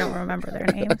me if I don't remember their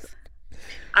names.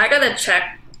 I gotta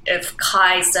check if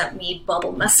Kai sent me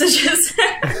bubble messages.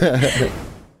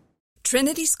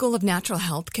 Trinity School of Natural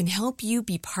Health can help you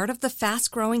be part of the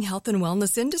fast-growing health and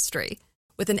wellness industry.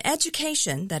 With an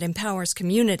education that empowers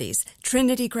communities,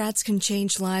 Trinity grads can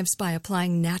change lives by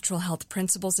applying natural health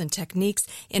principles and techniques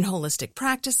in holistic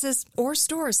practices or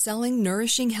stores selling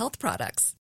nourishing health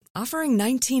products. Offering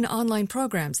 19 online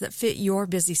programs that fit your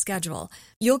busy schedule,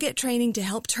 you'll get training to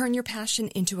help turn your passion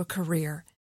into a career.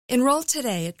 Enroll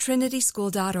today at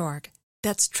trinityschool.org.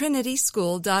 That's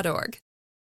trinityschool.org.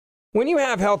 When you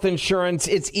have health insurance,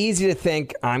 it's easy to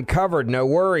think, I'm covered, no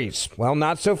worries. Well,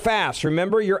 not so fast.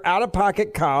 Remember, your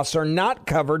out-of-pocket costs are not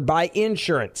covered by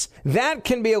insurance. That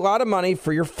can be a lot of money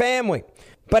for your family.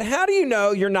 But how do you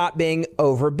know you're not being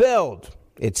overbilled?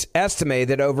 It's estimated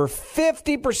that over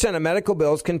 50% of medical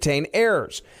bills contain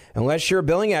errors. Unless you're a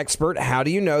billing expert, how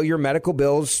do you know your medical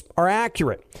bills are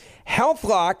accurate?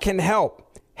 HealthLock can help.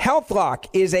 HealthLock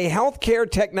is a healthcare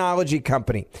technology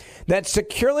company that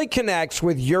securely connects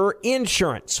with your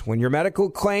insurance. When your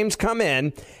medical claims come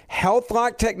in,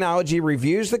 HealthLock technology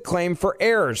reviews the claim for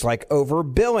errors like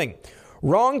overbilling,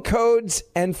 wrong codes,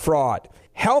 and fraud.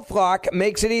 HealthLock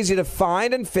makes it easy to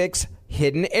find and fix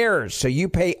hidden errors, so you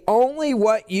pay only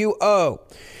what you owe.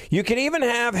 You can even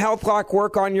have HealthLock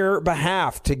work on your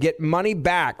behalf to get money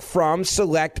back from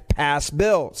select past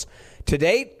bills. To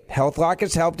date, HealthLock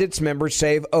has helped its members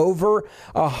save over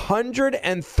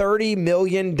 $130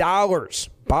 million.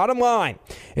 Bottom line,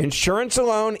 insurance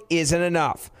alone isn't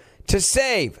enough. To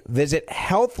save, visit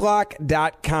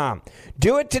healthlock.com.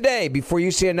 Do it today before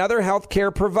you see another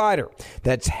healthcare provider.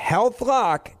 That's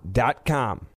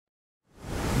healthlock.com.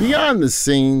 Beyond the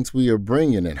scenes, we are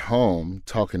bringing it home,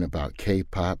 talking about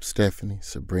K-pop. Stephanie,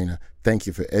 Sabrina, thank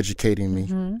you for educating me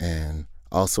and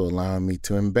also allowing me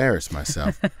to embarrass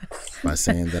myself by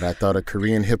saying that I thought a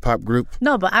Korean hip-hop group.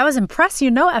 No, but I was impressed. You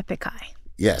know Epic Eye.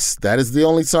 Yes, that is the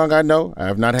only song I know. I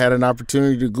have not had an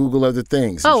opportunity to Google other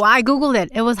things. Oh, I Googled it.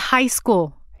 It was high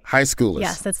school. High schoolers.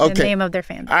 Yes, that's the name of their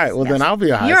fan base. All right, well, yes. then I'll be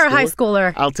a high schooler. You're a high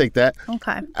schooler. I'll take that.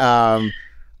 Okay.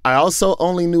 I also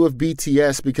only knew of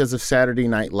BTS because of Saturday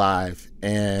Night Live.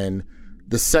 And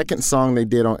the second song they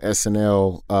did on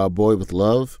SNL, Boy With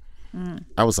Love,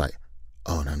 I was like,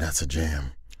 oh, no, that's a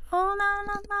jam. Oh, no.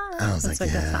 I was like,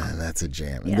 yeah, that's a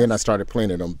jam. And then I started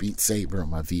playing it on Beat Saber on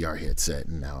my VR headset,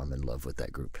 and now I'm in love with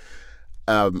that group.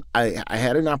 I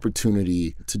had an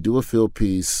opportunity to do a field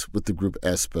piece with the group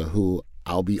aespa, who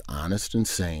I'll be honest in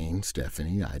saying,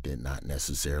 Stephanie, I did not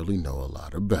necessarily know a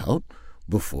lot about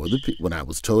before the piece. When I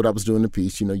was told I was doing the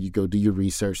piece, you know, you go do your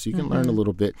research so you can learn a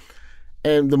little bit.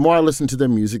 And the more I listened to their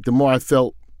music, the more I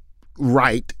felt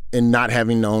right in not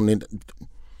having known it.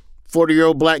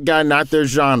 40-year-old black guy, not their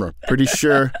genre. Pretty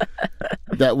sure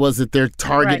that wasn't their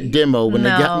target demo when they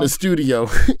got in the studio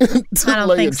to I don't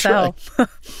lay think a track.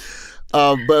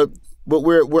 so. But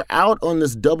we're out on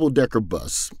this double-decker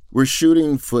bus. We're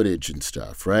shooting footage and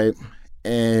stuff, right?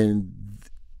 And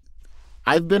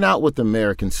I've been out with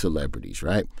American celebrities,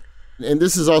 right? And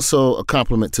this is also a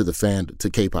compliment to to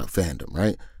K-pop fandom,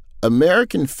 right?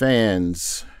 American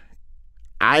fans,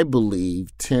 I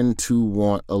believe, tend to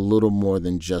want a little more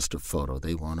than just a photo.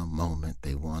 They want a moment.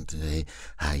 They want to, hey,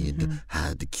 how you do?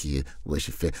 How the kid? What's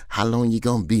your fit? How long you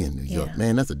gonna be in New York?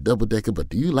 Man, that's a double-decker, but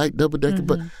do you like double-decker?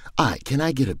 But all right, can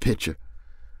I get a picture?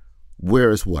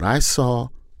 Whereas what I saw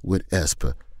with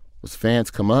aespa was fans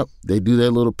come up, they do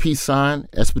their little peace sign,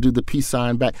 aespa do the peace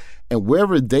sign back, and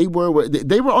wherever they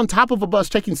were on top of a bus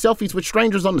taking selfies with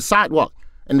strangers on the sidewalk,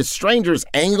 and the strangers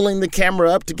angling the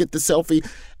camera up to get the selfie,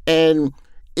 and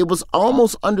it was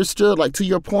almost understood, like to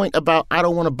your point about I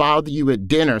don't want to bother you at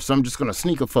dinner, so I'm just going to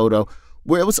sneak a photo,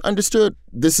 where it was understood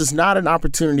this is not an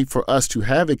opportunity for us to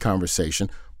have a conversation,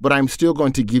 but I'm still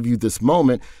going to give you this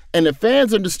moment. And the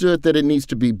fans understood that it needs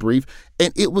to be brief.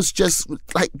 And it was just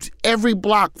like every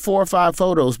block, 4 or 5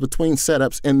 photos between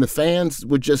setups. And the fans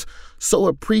were just so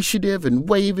appreciative and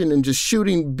waving and just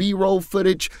shooting B-roll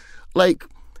footage. Like,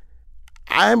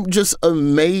 I'm just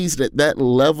amazed at that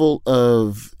level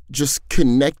of just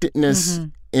connectedness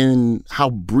in how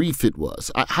brief it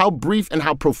was, how brief and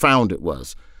how profound it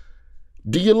was.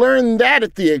 Do you learn that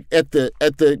at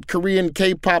the Korean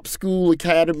K-pop School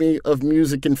Academy of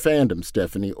Music and Fandom,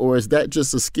 Stephanie, or is that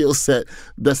just a skill set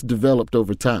that's developed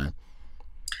over time?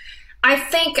 I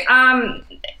think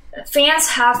fans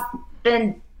have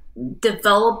been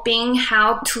developing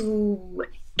how to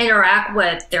interact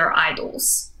with their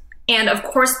idols. And of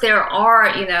course, there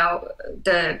are,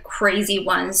 the crazy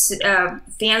ones.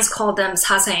 Fans call them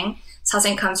사생.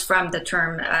 사생 comes from the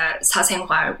term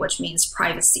사생활, which means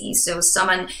privacy. So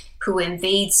someone who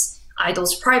invades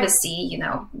idols' privacy,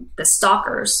 the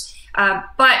stalkers.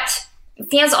 But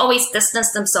fans always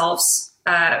distance themselves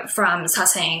from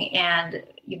사생, and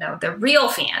the real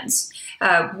fans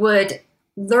would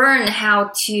learn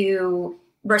how to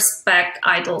respect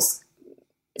idols'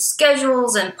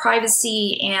 schedules and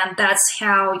privacy, and that's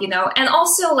how and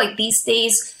also, like, these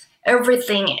days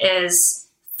everything is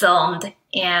filmed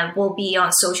and will be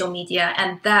on social media,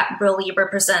 and that really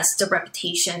represents the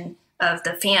reputation of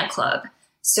the fan club.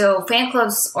 So fan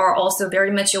clubs are also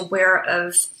very much aware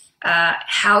of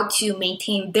how to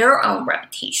maintain their own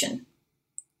reputation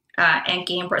and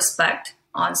gain respect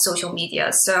on social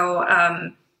media. So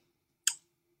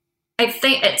I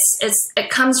think it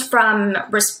comes from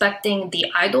respecting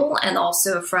the idol and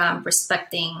also from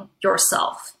respecting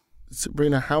yourself.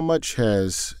 Sabrina, how much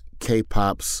has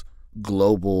K-pop's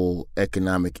global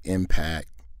economic impact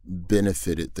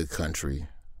benefited the country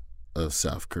of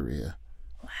South Korea?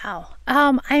 Wow.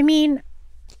 I mean,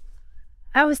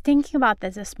 I was thinking about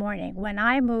this morning. When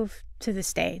I moved to the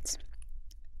States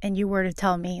and you were to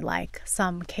tell me, like,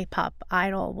 some K-pop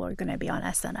idol were going to be on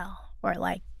SNL, or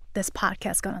like this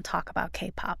podcast going to talk about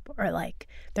K-pop, or like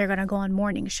they're going to go on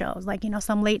morning shows, like,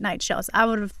 some late night shows, I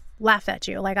would have laughed at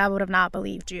you. Like, I would have not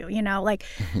believed you, you know? Like,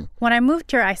 when I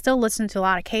moved here, I still listened to a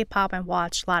lot of K-pop and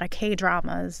watched a lot of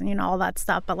K-dramas and, you know, all that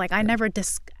stuff. But, like, I never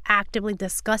actively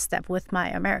discussed that with my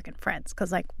American friends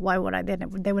because, like, why would I? They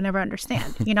would never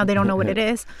understand. You know, they don't know what it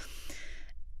is.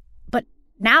 But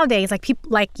nowadays, like, people,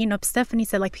 like, you know, Stephanie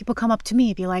said, like, people come up to me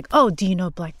and be like, oh, do you know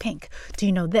Blackpink? Do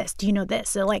you know this? Do you know this?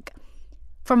 So, like,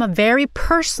 from a very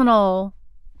personal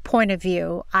point of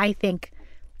view, I think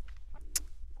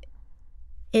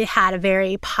it had a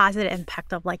very positive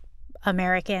impact of, like,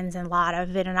 Americans and a lot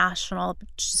of international,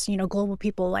 just, you know, global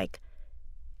people, like,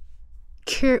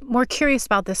 more curious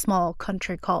about this small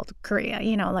country called Korea,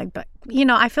 you know, like, but, you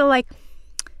know, I feel like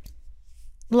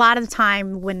a lot of the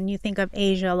time when you think of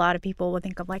Asia, a lot of people would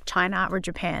think of, like, China or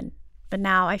Japan. But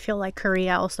now I feel like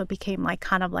Korea also became, like,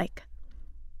 kind of like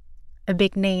a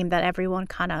big name that everyone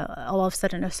kind of all of a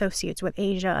sudden associates with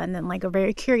Asia, and then, like, are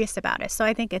very curious about it. So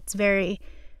I think it's very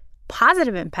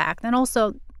positive impact. And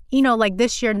also, you know, like,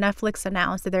 this year Netflix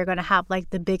announced that they're going to have, like,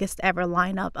 the biggest ever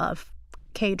lineup of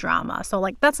K-drama. So,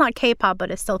 like, that's not K-pop,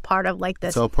 but it's still part of, like, this.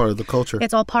 It's all part of the culture.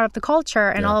 It's all part of the culture.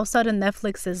 And all of a sudden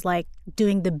Netflix is, like,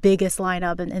 doing the biggest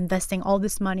lineup and investing all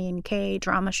this money in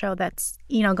K-drama show that's,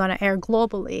 you know, going to air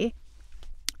globally.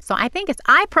 So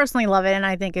I personally love it, and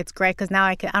I think it's great because now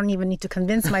I don't even need to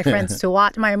convince my friends to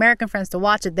watch, my American friends to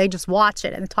watch it. They just watch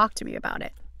it and talk to me about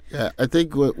it. Yeah, I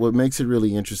think what makes it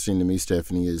really interesting to me,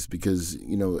 Stephanie, is because,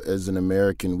 you know, as an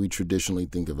American, we traditionally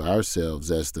think of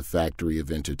ourselves as the factory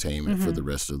of entertainment for the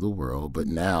rest of the world. But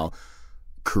now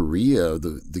Korea,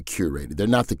 the curator, they're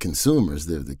not the consumers,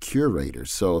 they're the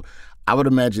curators. So I would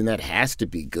imagine that has to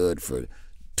be good for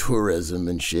tourism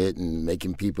and shit and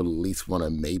making people at least want to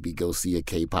maybe go see a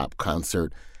K-pop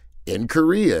concert in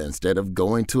Korea instead of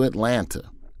going to Atlanta.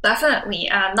 Definitely.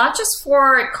 Not just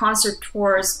for concert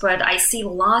tours, but I see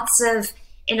lots of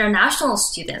international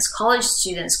students, college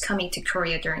students coming to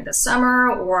Korea during the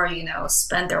summer or, you know,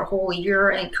 spend their whole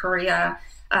year in Korea.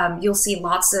 You'll see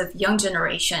lots of young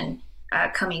generation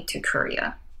coming to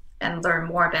Korea and learn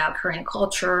more about Korean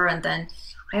culture. And then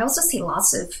I also see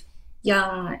lots of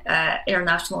young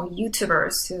international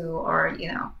YouTubers who are,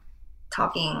 you know,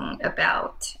 talking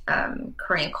about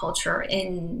Korean culture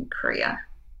in Korea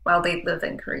while they live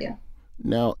in Korea.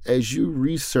 Now, as you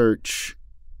research,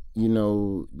 you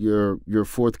know, your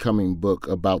forthcoming book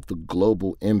about the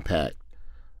global impact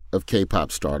of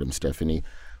K-pop stardom, Stephanie,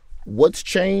 what's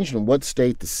changed and what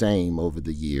stayed the same over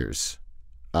the years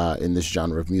in this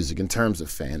genre of music in terms of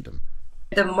fandom?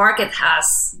 The market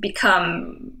has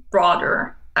become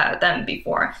broader than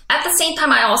before. At the same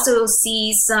time, I also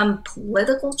see some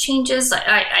political changes.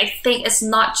 I think it's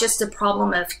not just a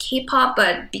problem of K-pop,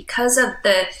 but because of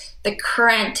the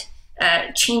current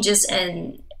changes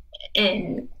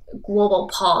in global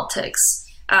politics,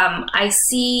 I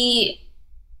see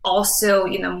also,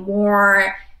 you know,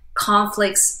 more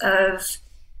conflicts of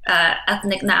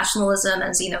ethnic nationalism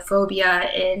and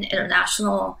xenophobia in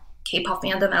international K-pop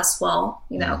fandom as well.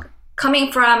 You know,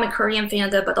 coming from a Korean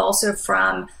fandom, but also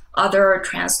from other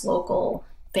translocal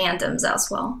fandoms as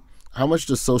well. How much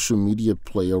does social media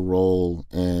play a role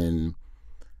in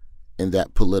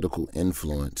that political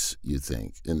influence, you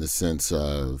think, in the sense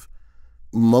of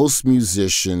most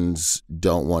musicians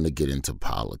don't want to get into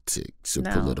politics or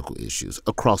political issues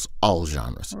across all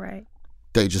genres. Right.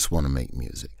 They just want to make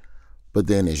music. But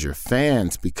then as your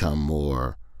fans become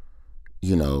more,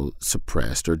 you know,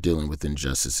 suppressed or dealing with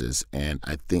injustices, and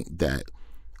I think that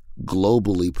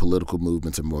globally political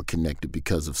movements are more connected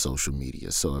because of social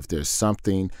media. So if there's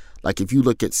something, like if you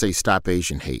look at, say, Stop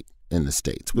Asian Hate in the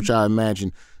States, which I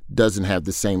imagine doesn't have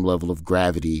the same level of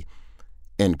gravity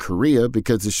in Korea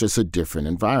because it's just a different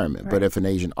environment. Right. But if an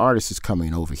Asian artist is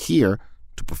coming over here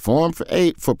to perform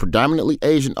for predominantly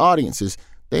Asian audiences,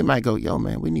 they might go, yo,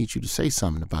 man, we need you to say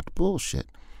something about the bullshit.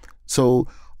 So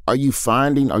are you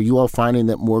all finding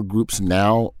that more groups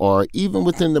now are even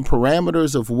within the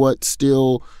parameters of what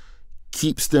still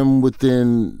keeps them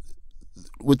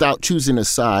without choosing a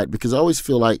side? Because I always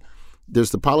feel like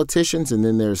there's the politicians and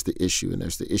then there's the issue, and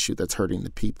there's the issue that's hurting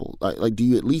the people. Like, do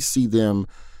you at least see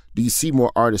do you see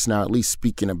more artists now at least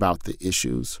speaking about the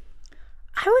issues?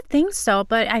 I would think so,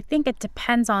 but I think it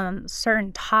depends on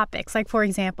certain topics. Like, for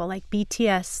example, like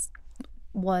BTS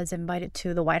was invited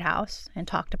to the White House and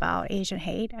talked about Asian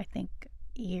hate, I think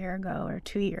a year ago or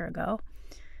 2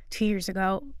 years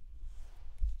ago.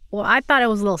 Well, I thought it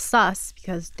was a little sus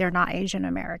because they're not Asian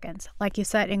Americans. Like you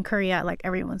said, in Korea, like,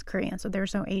 everyone's Korean, so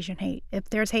there's no Asian hate. If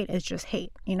there's hate, it's just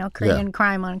hate, you know, Korean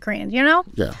crime on Koreans, you know?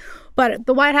 Yeah. But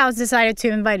the White House decided to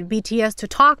invite BTS to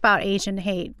talk about Asian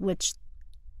hate, which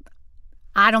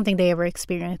I don't think they ever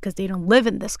experienced because they don't live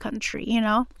in this country, you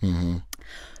know? Mm-hmm.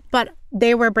 But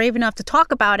they were brave enough to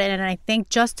talk about it, and I think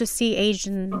just to see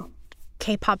Asian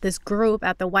K-pop, this group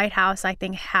at the White House, I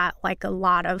think had like a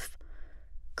lot of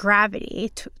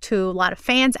gravity to a lot of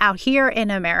fans out here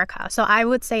in America. So I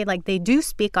would say like they do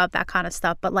speak up that kind of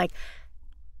stuff, but like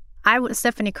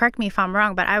Stephanie, correct me if I'm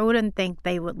wrong, but I wouldn't think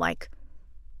they would like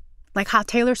how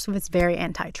Taylor Swift is very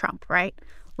anti-Trump, right?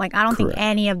 Like I don't think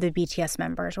any of the BTS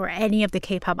members or any of the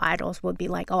K-pop idols would be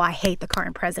like, oh, I hate the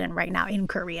current president right now in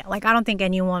Korea. Like I don't think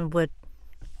anyone would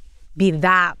be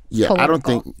that political. I don't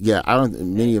think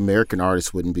many American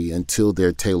artists wouldn't be until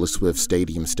their Taylor Swift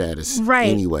stadium status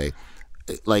anyway.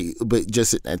 Like, but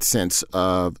just in that sense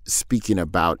of speaking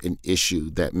about an issue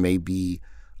that may be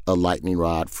a lightning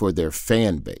rod for their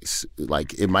fan base.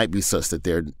 Like it might be such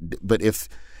that but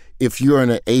if you're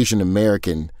an Asian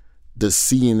American, does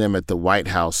seeing them at the White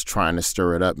House trying to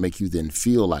stir it up make you then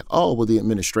feel like, oh, well, the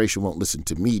administration won't listen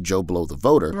to me, Joe Blow the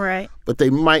voter. Right. But they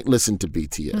might listen to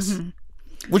BTS,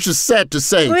 which is sad to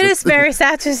say. It is very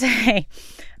sad to say.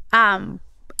 But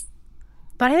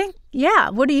I think,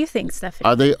 what do you think,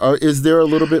 Stephanie? Is there a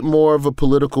little bit more of a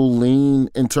political lean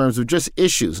in terms of just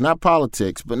issues, not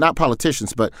politics, but not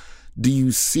politicians, but do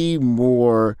you see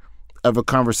more of a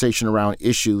conversation around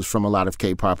issues from a lot of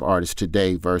K-pop artists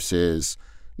today versus,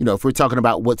 if we're talking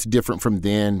about what's different from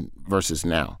then versus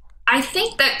now? I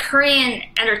think the Korean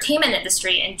entertainment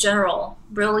industry in general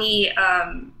really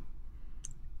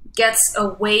gets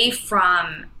away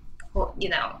from,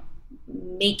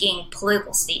 making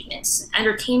political statements.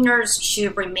 Entertainers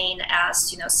should remain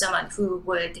as, someone who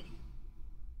would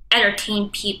entertain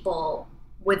people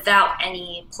without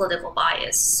any political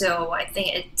bias. So I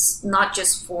think it's not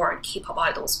just for K-pop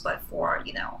idols, but for,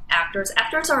 actors.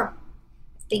 Actors are,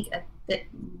 I think, a bit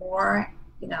more,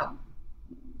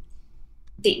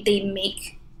 they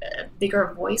make a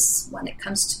bigger voice when it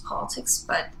comes to politics,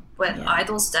 but with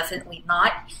idols, definitely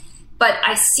not. But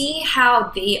I see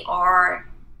how they are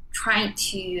trying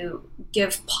to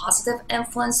give positive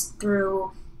influence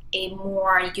through a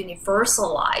more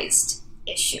universalized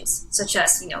issues, such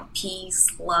as,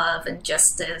 peace, love, and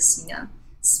justice,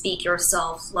 speak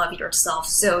yourself, love yourself.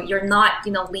 So you're not,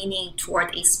 leaning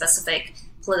toward a specific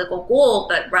political goal,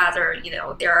 but rather,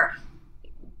 they're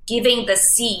giving the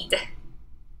seed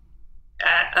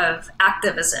of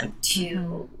activism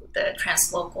to the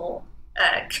translocal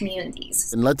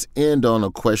communities. And let's end on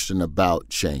a question about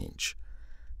change.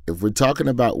 If we're talking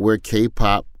about where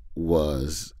K-pop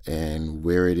was and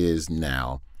where it is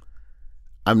now,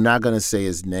 I'm not going to say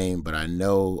his name, but I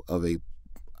know of a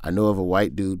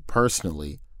white dude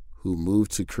personally who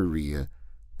moved to Korea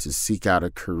to seek out a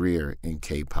career in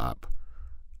K-pop,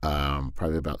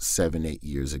 probably about 7-8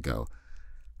 years ago.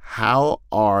 How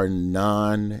are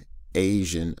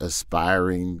non-Asian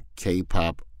aspiring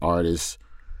K-pop artists,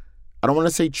 I don't want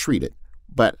to say treated,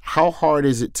 but how hard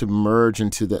is it to merge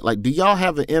into that? Like, do y'all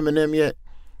have an Eminem yet?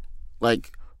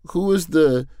 Like, who is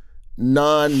the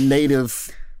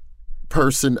non-native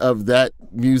person of that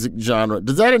music genre?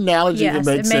 Does that analogy even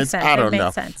make sense? I don't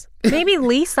know. Sense. Maybe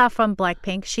Lisa from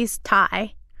Blackpink. She's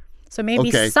Thai. So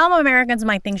maybe some Americans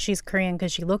might think she's Korean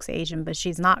because she looks Asian, but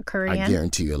she's not Korean. I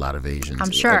guarantee you a lot of Asians.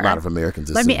 I'm sure. A lot of Americans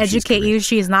assume Let me educate you.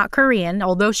 She's not Korean,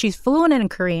 although she's fluent in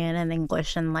Korean and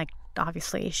English, and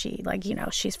obviously she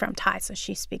she's from Thai, so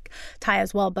she speaks Thai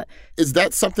as well. But is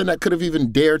that something that could have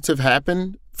even dared to have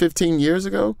happened 15 years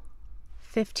ago?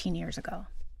 15 years ago.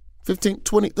 15,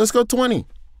 20. Let's go 20.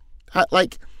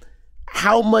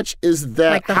 How much is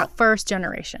that? Like the first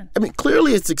generation. I mean,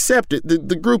 clearly it's accepted.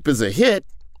 The group is a hit.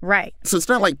 Right. So it's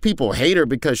not like people hate her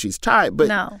because she's Thai, but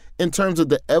no. In terms of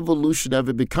the evolution of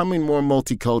it becoming more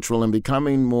multicultural and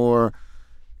becoming more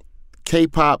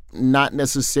K-pop not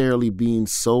necessarily being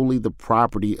solely the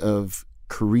property of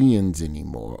Koreans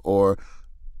anymore, or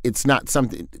it's not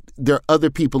something, there are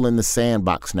other people in the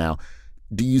sandbox now.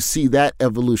 Do you see that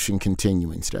evolution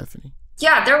continuing, Stephanie?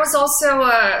 Yeah, there was also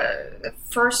a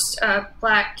first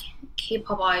black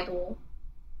K-pop idol,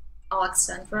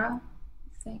 Alexandra,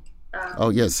 I think.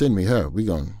 Send me her. We're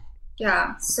going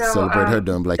to celebrate her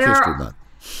during Black History Month.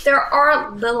 There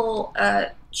are little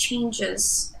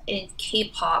changes in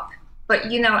K-pop, but,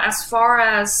 as far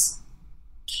as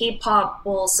K-pop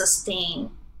will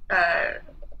sustain,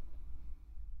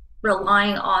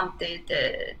 relying on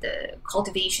the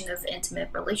cultivation of intimate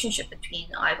relationship between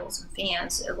idols and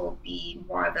fans, it will be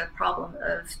more of a problem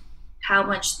of how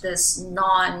much this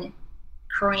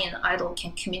non-Korean idol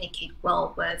can communicate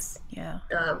well with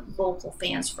the local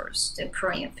fans first, the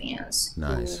Korean fans,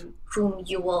 nice. whom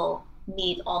you will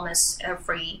meet almost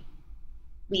every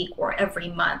week or every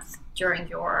month during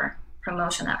your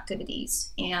promotion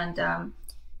activities. And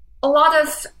A lot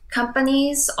of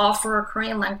companies offer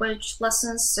Korean language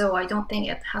lessons, so I don't think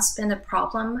it has been a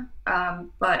problem,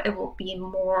 but it will be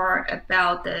more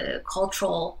about the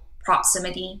cultural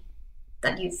proximity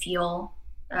that you feel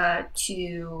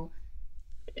to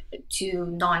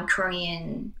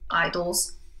non-Korean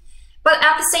idols. But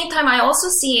at the same time, I also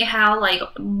see how like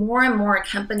more and more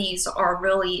companies are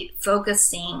really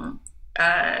focusing,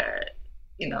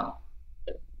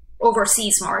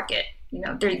 overseas market.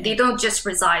 They don't just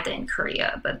reside in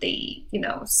Korea, but they,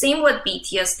 same with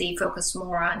BTS, they focus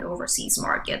more on overseas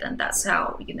market, and that's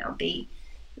how, they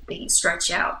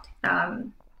stretch out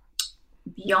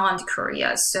beyond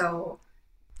Korea. So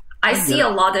I see a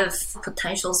lot of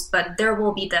potentials, but there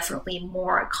will be definitely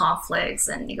more conflicts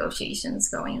and negotiations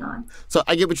going on. So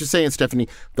I get what you're saying, Stephanie.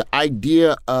 The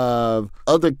idea of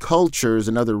other cultures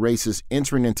and other races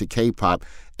entering into K-pop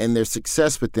and their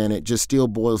success within it just still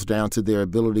boils down to their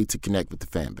ability to connect with the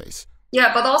fan base.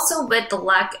 Yeah, but also with the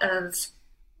lack of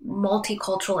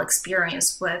multicultural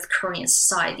experience with Korean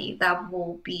society, that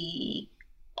will be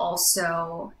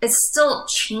also, it's still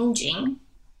changing,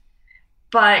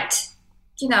 but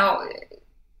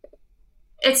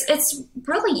it's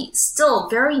really still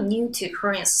very new to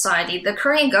Korean society. The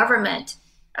Korean government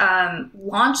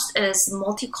launched its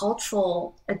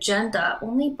multicultural agenda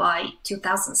only by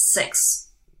 2006.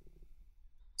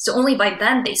 So only by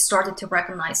then they started to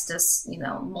recognize this,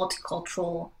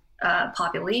 multicultural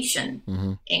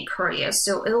population in Korea.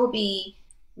 So it will be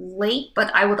late,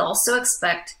 but I would also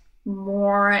expect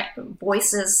more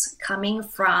voices coming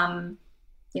from,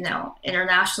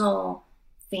 international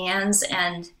fans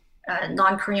and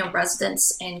non-Korean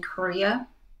residents in Korea.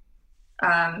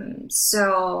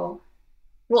 So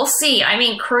we'll see. I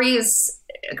mean, Korea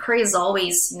is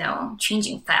always,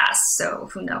 changing fast. So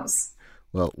who knows?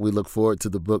 Well, we look forward to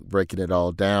the book breaking it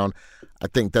all down. I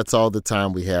think that's all the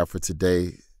time we have for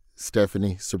today.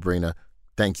 Stephanie, Sabrina,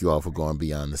 thank you all for going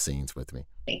beyond the scenes with me.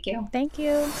 Thank you. Thank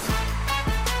you.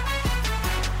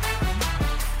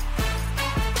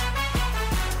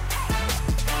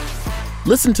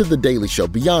 Listen to The Daily Show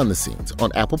Beyond the Scenes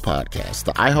on Apple Podcasts,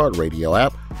 the iHeartRadio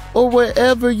app, or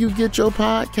wherever you get your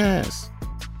podcasts.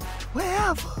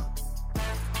 Wherever.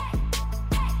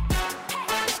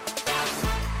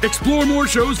 Explore more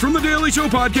shows from The Daily Show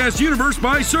podcast universe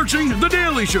by searching The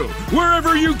Daily Show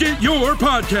wherever you get your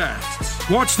podcasts.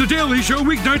 Watch The Daily Show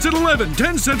weeknights at 11,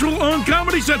 10 Central on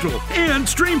Comedy Central, and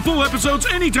stream full episodes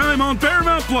anytime on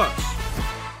Paramount+.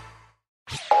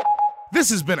 This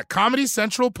has been a Comedy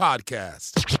Central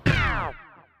podcast.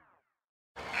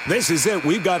 This is it.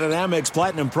 We've got an Amex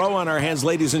Platinum Pro on our hands,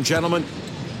 ladies and gentlemen.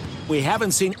 We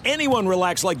haven't seen anyone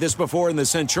relax like this before in the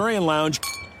Centurion Lounge.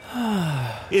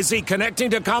 Is he connecting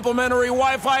to complimentary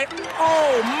Wi-Fi?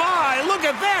 Oh, my. Look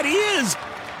at that. He is.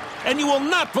 And you will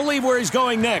not believe where he's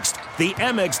going next. The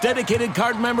Amex dedicated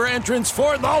card member entrance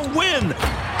for the win.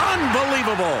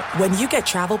 Unbelievable. When you get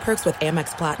travel perks with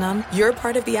Amex Platinum, you're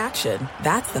part of the action.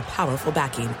 That's the powerful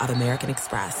backing of American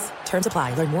Express. Terms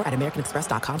apply. Learn more at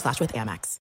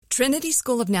americanexpress.com/withAmex. Trinity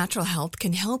School of Natural Health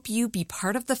can help you be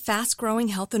part of the fast-growing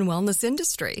health and wellness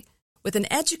industry. With an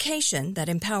education that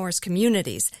empowers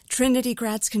communities, Trinity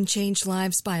grads can change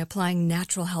lives by applying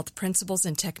natural health principles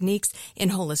and techniques in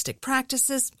holistic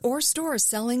practices or stores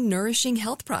selling nourishing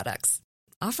health products.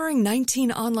 Offering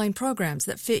 19 online programs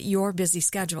that fit your busy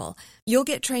schedule, you'll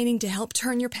get training to help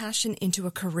turn your passion into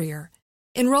a career.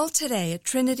 Enroll today at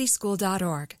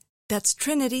trinityschool.org. That's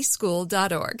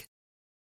trinityschool.org.